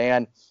Dumpster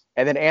Dan.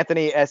 And then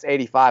Anthony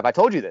S85. I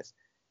told you this.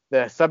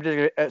 The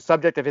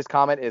subject of his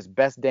comment is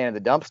best Dan in the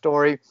Dump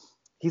story.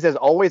 He says,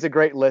 always a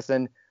great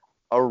listen.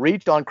 A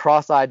reach on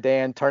cross-eyed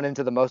Dan turned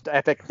into the most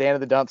epic Dan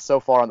in the Dump so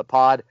far on the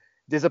pod.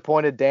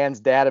 Disappointed Dan's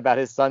dad about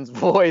his son's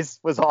voice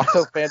was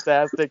also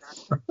fantastic.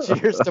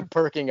 Cheers to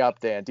perking up,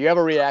 Dan. Do you have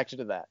a reaction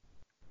to that?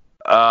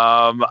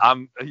 I'm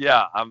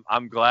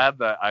glad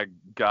that I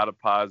got a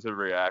positive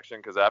reaction,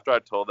 because after I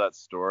told that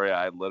story,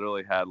 I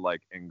literally had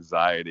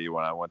anxiety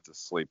when I went to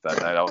sleep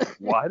that night. I was like,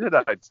 why did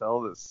I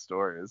tell this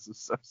story? This is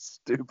so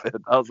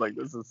stupid. I was like,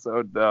 this is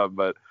so dumb,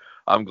 but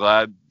I'm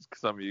glad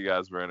some of you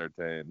guys were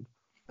entertained.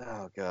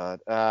 Oh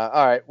God.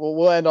 All right. Well,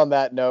 we'll end on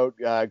that note.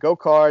 Go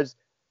Cards.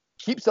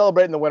 Keep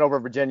celebrating the win over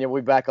Virginia.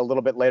 We'll be back a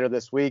little bit later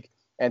this week.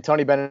 And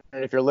Tony Bennett,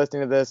 if you're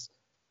listening to this,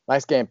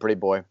 nice game, pretty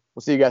boy.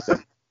 We'll see you guys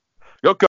soon. Go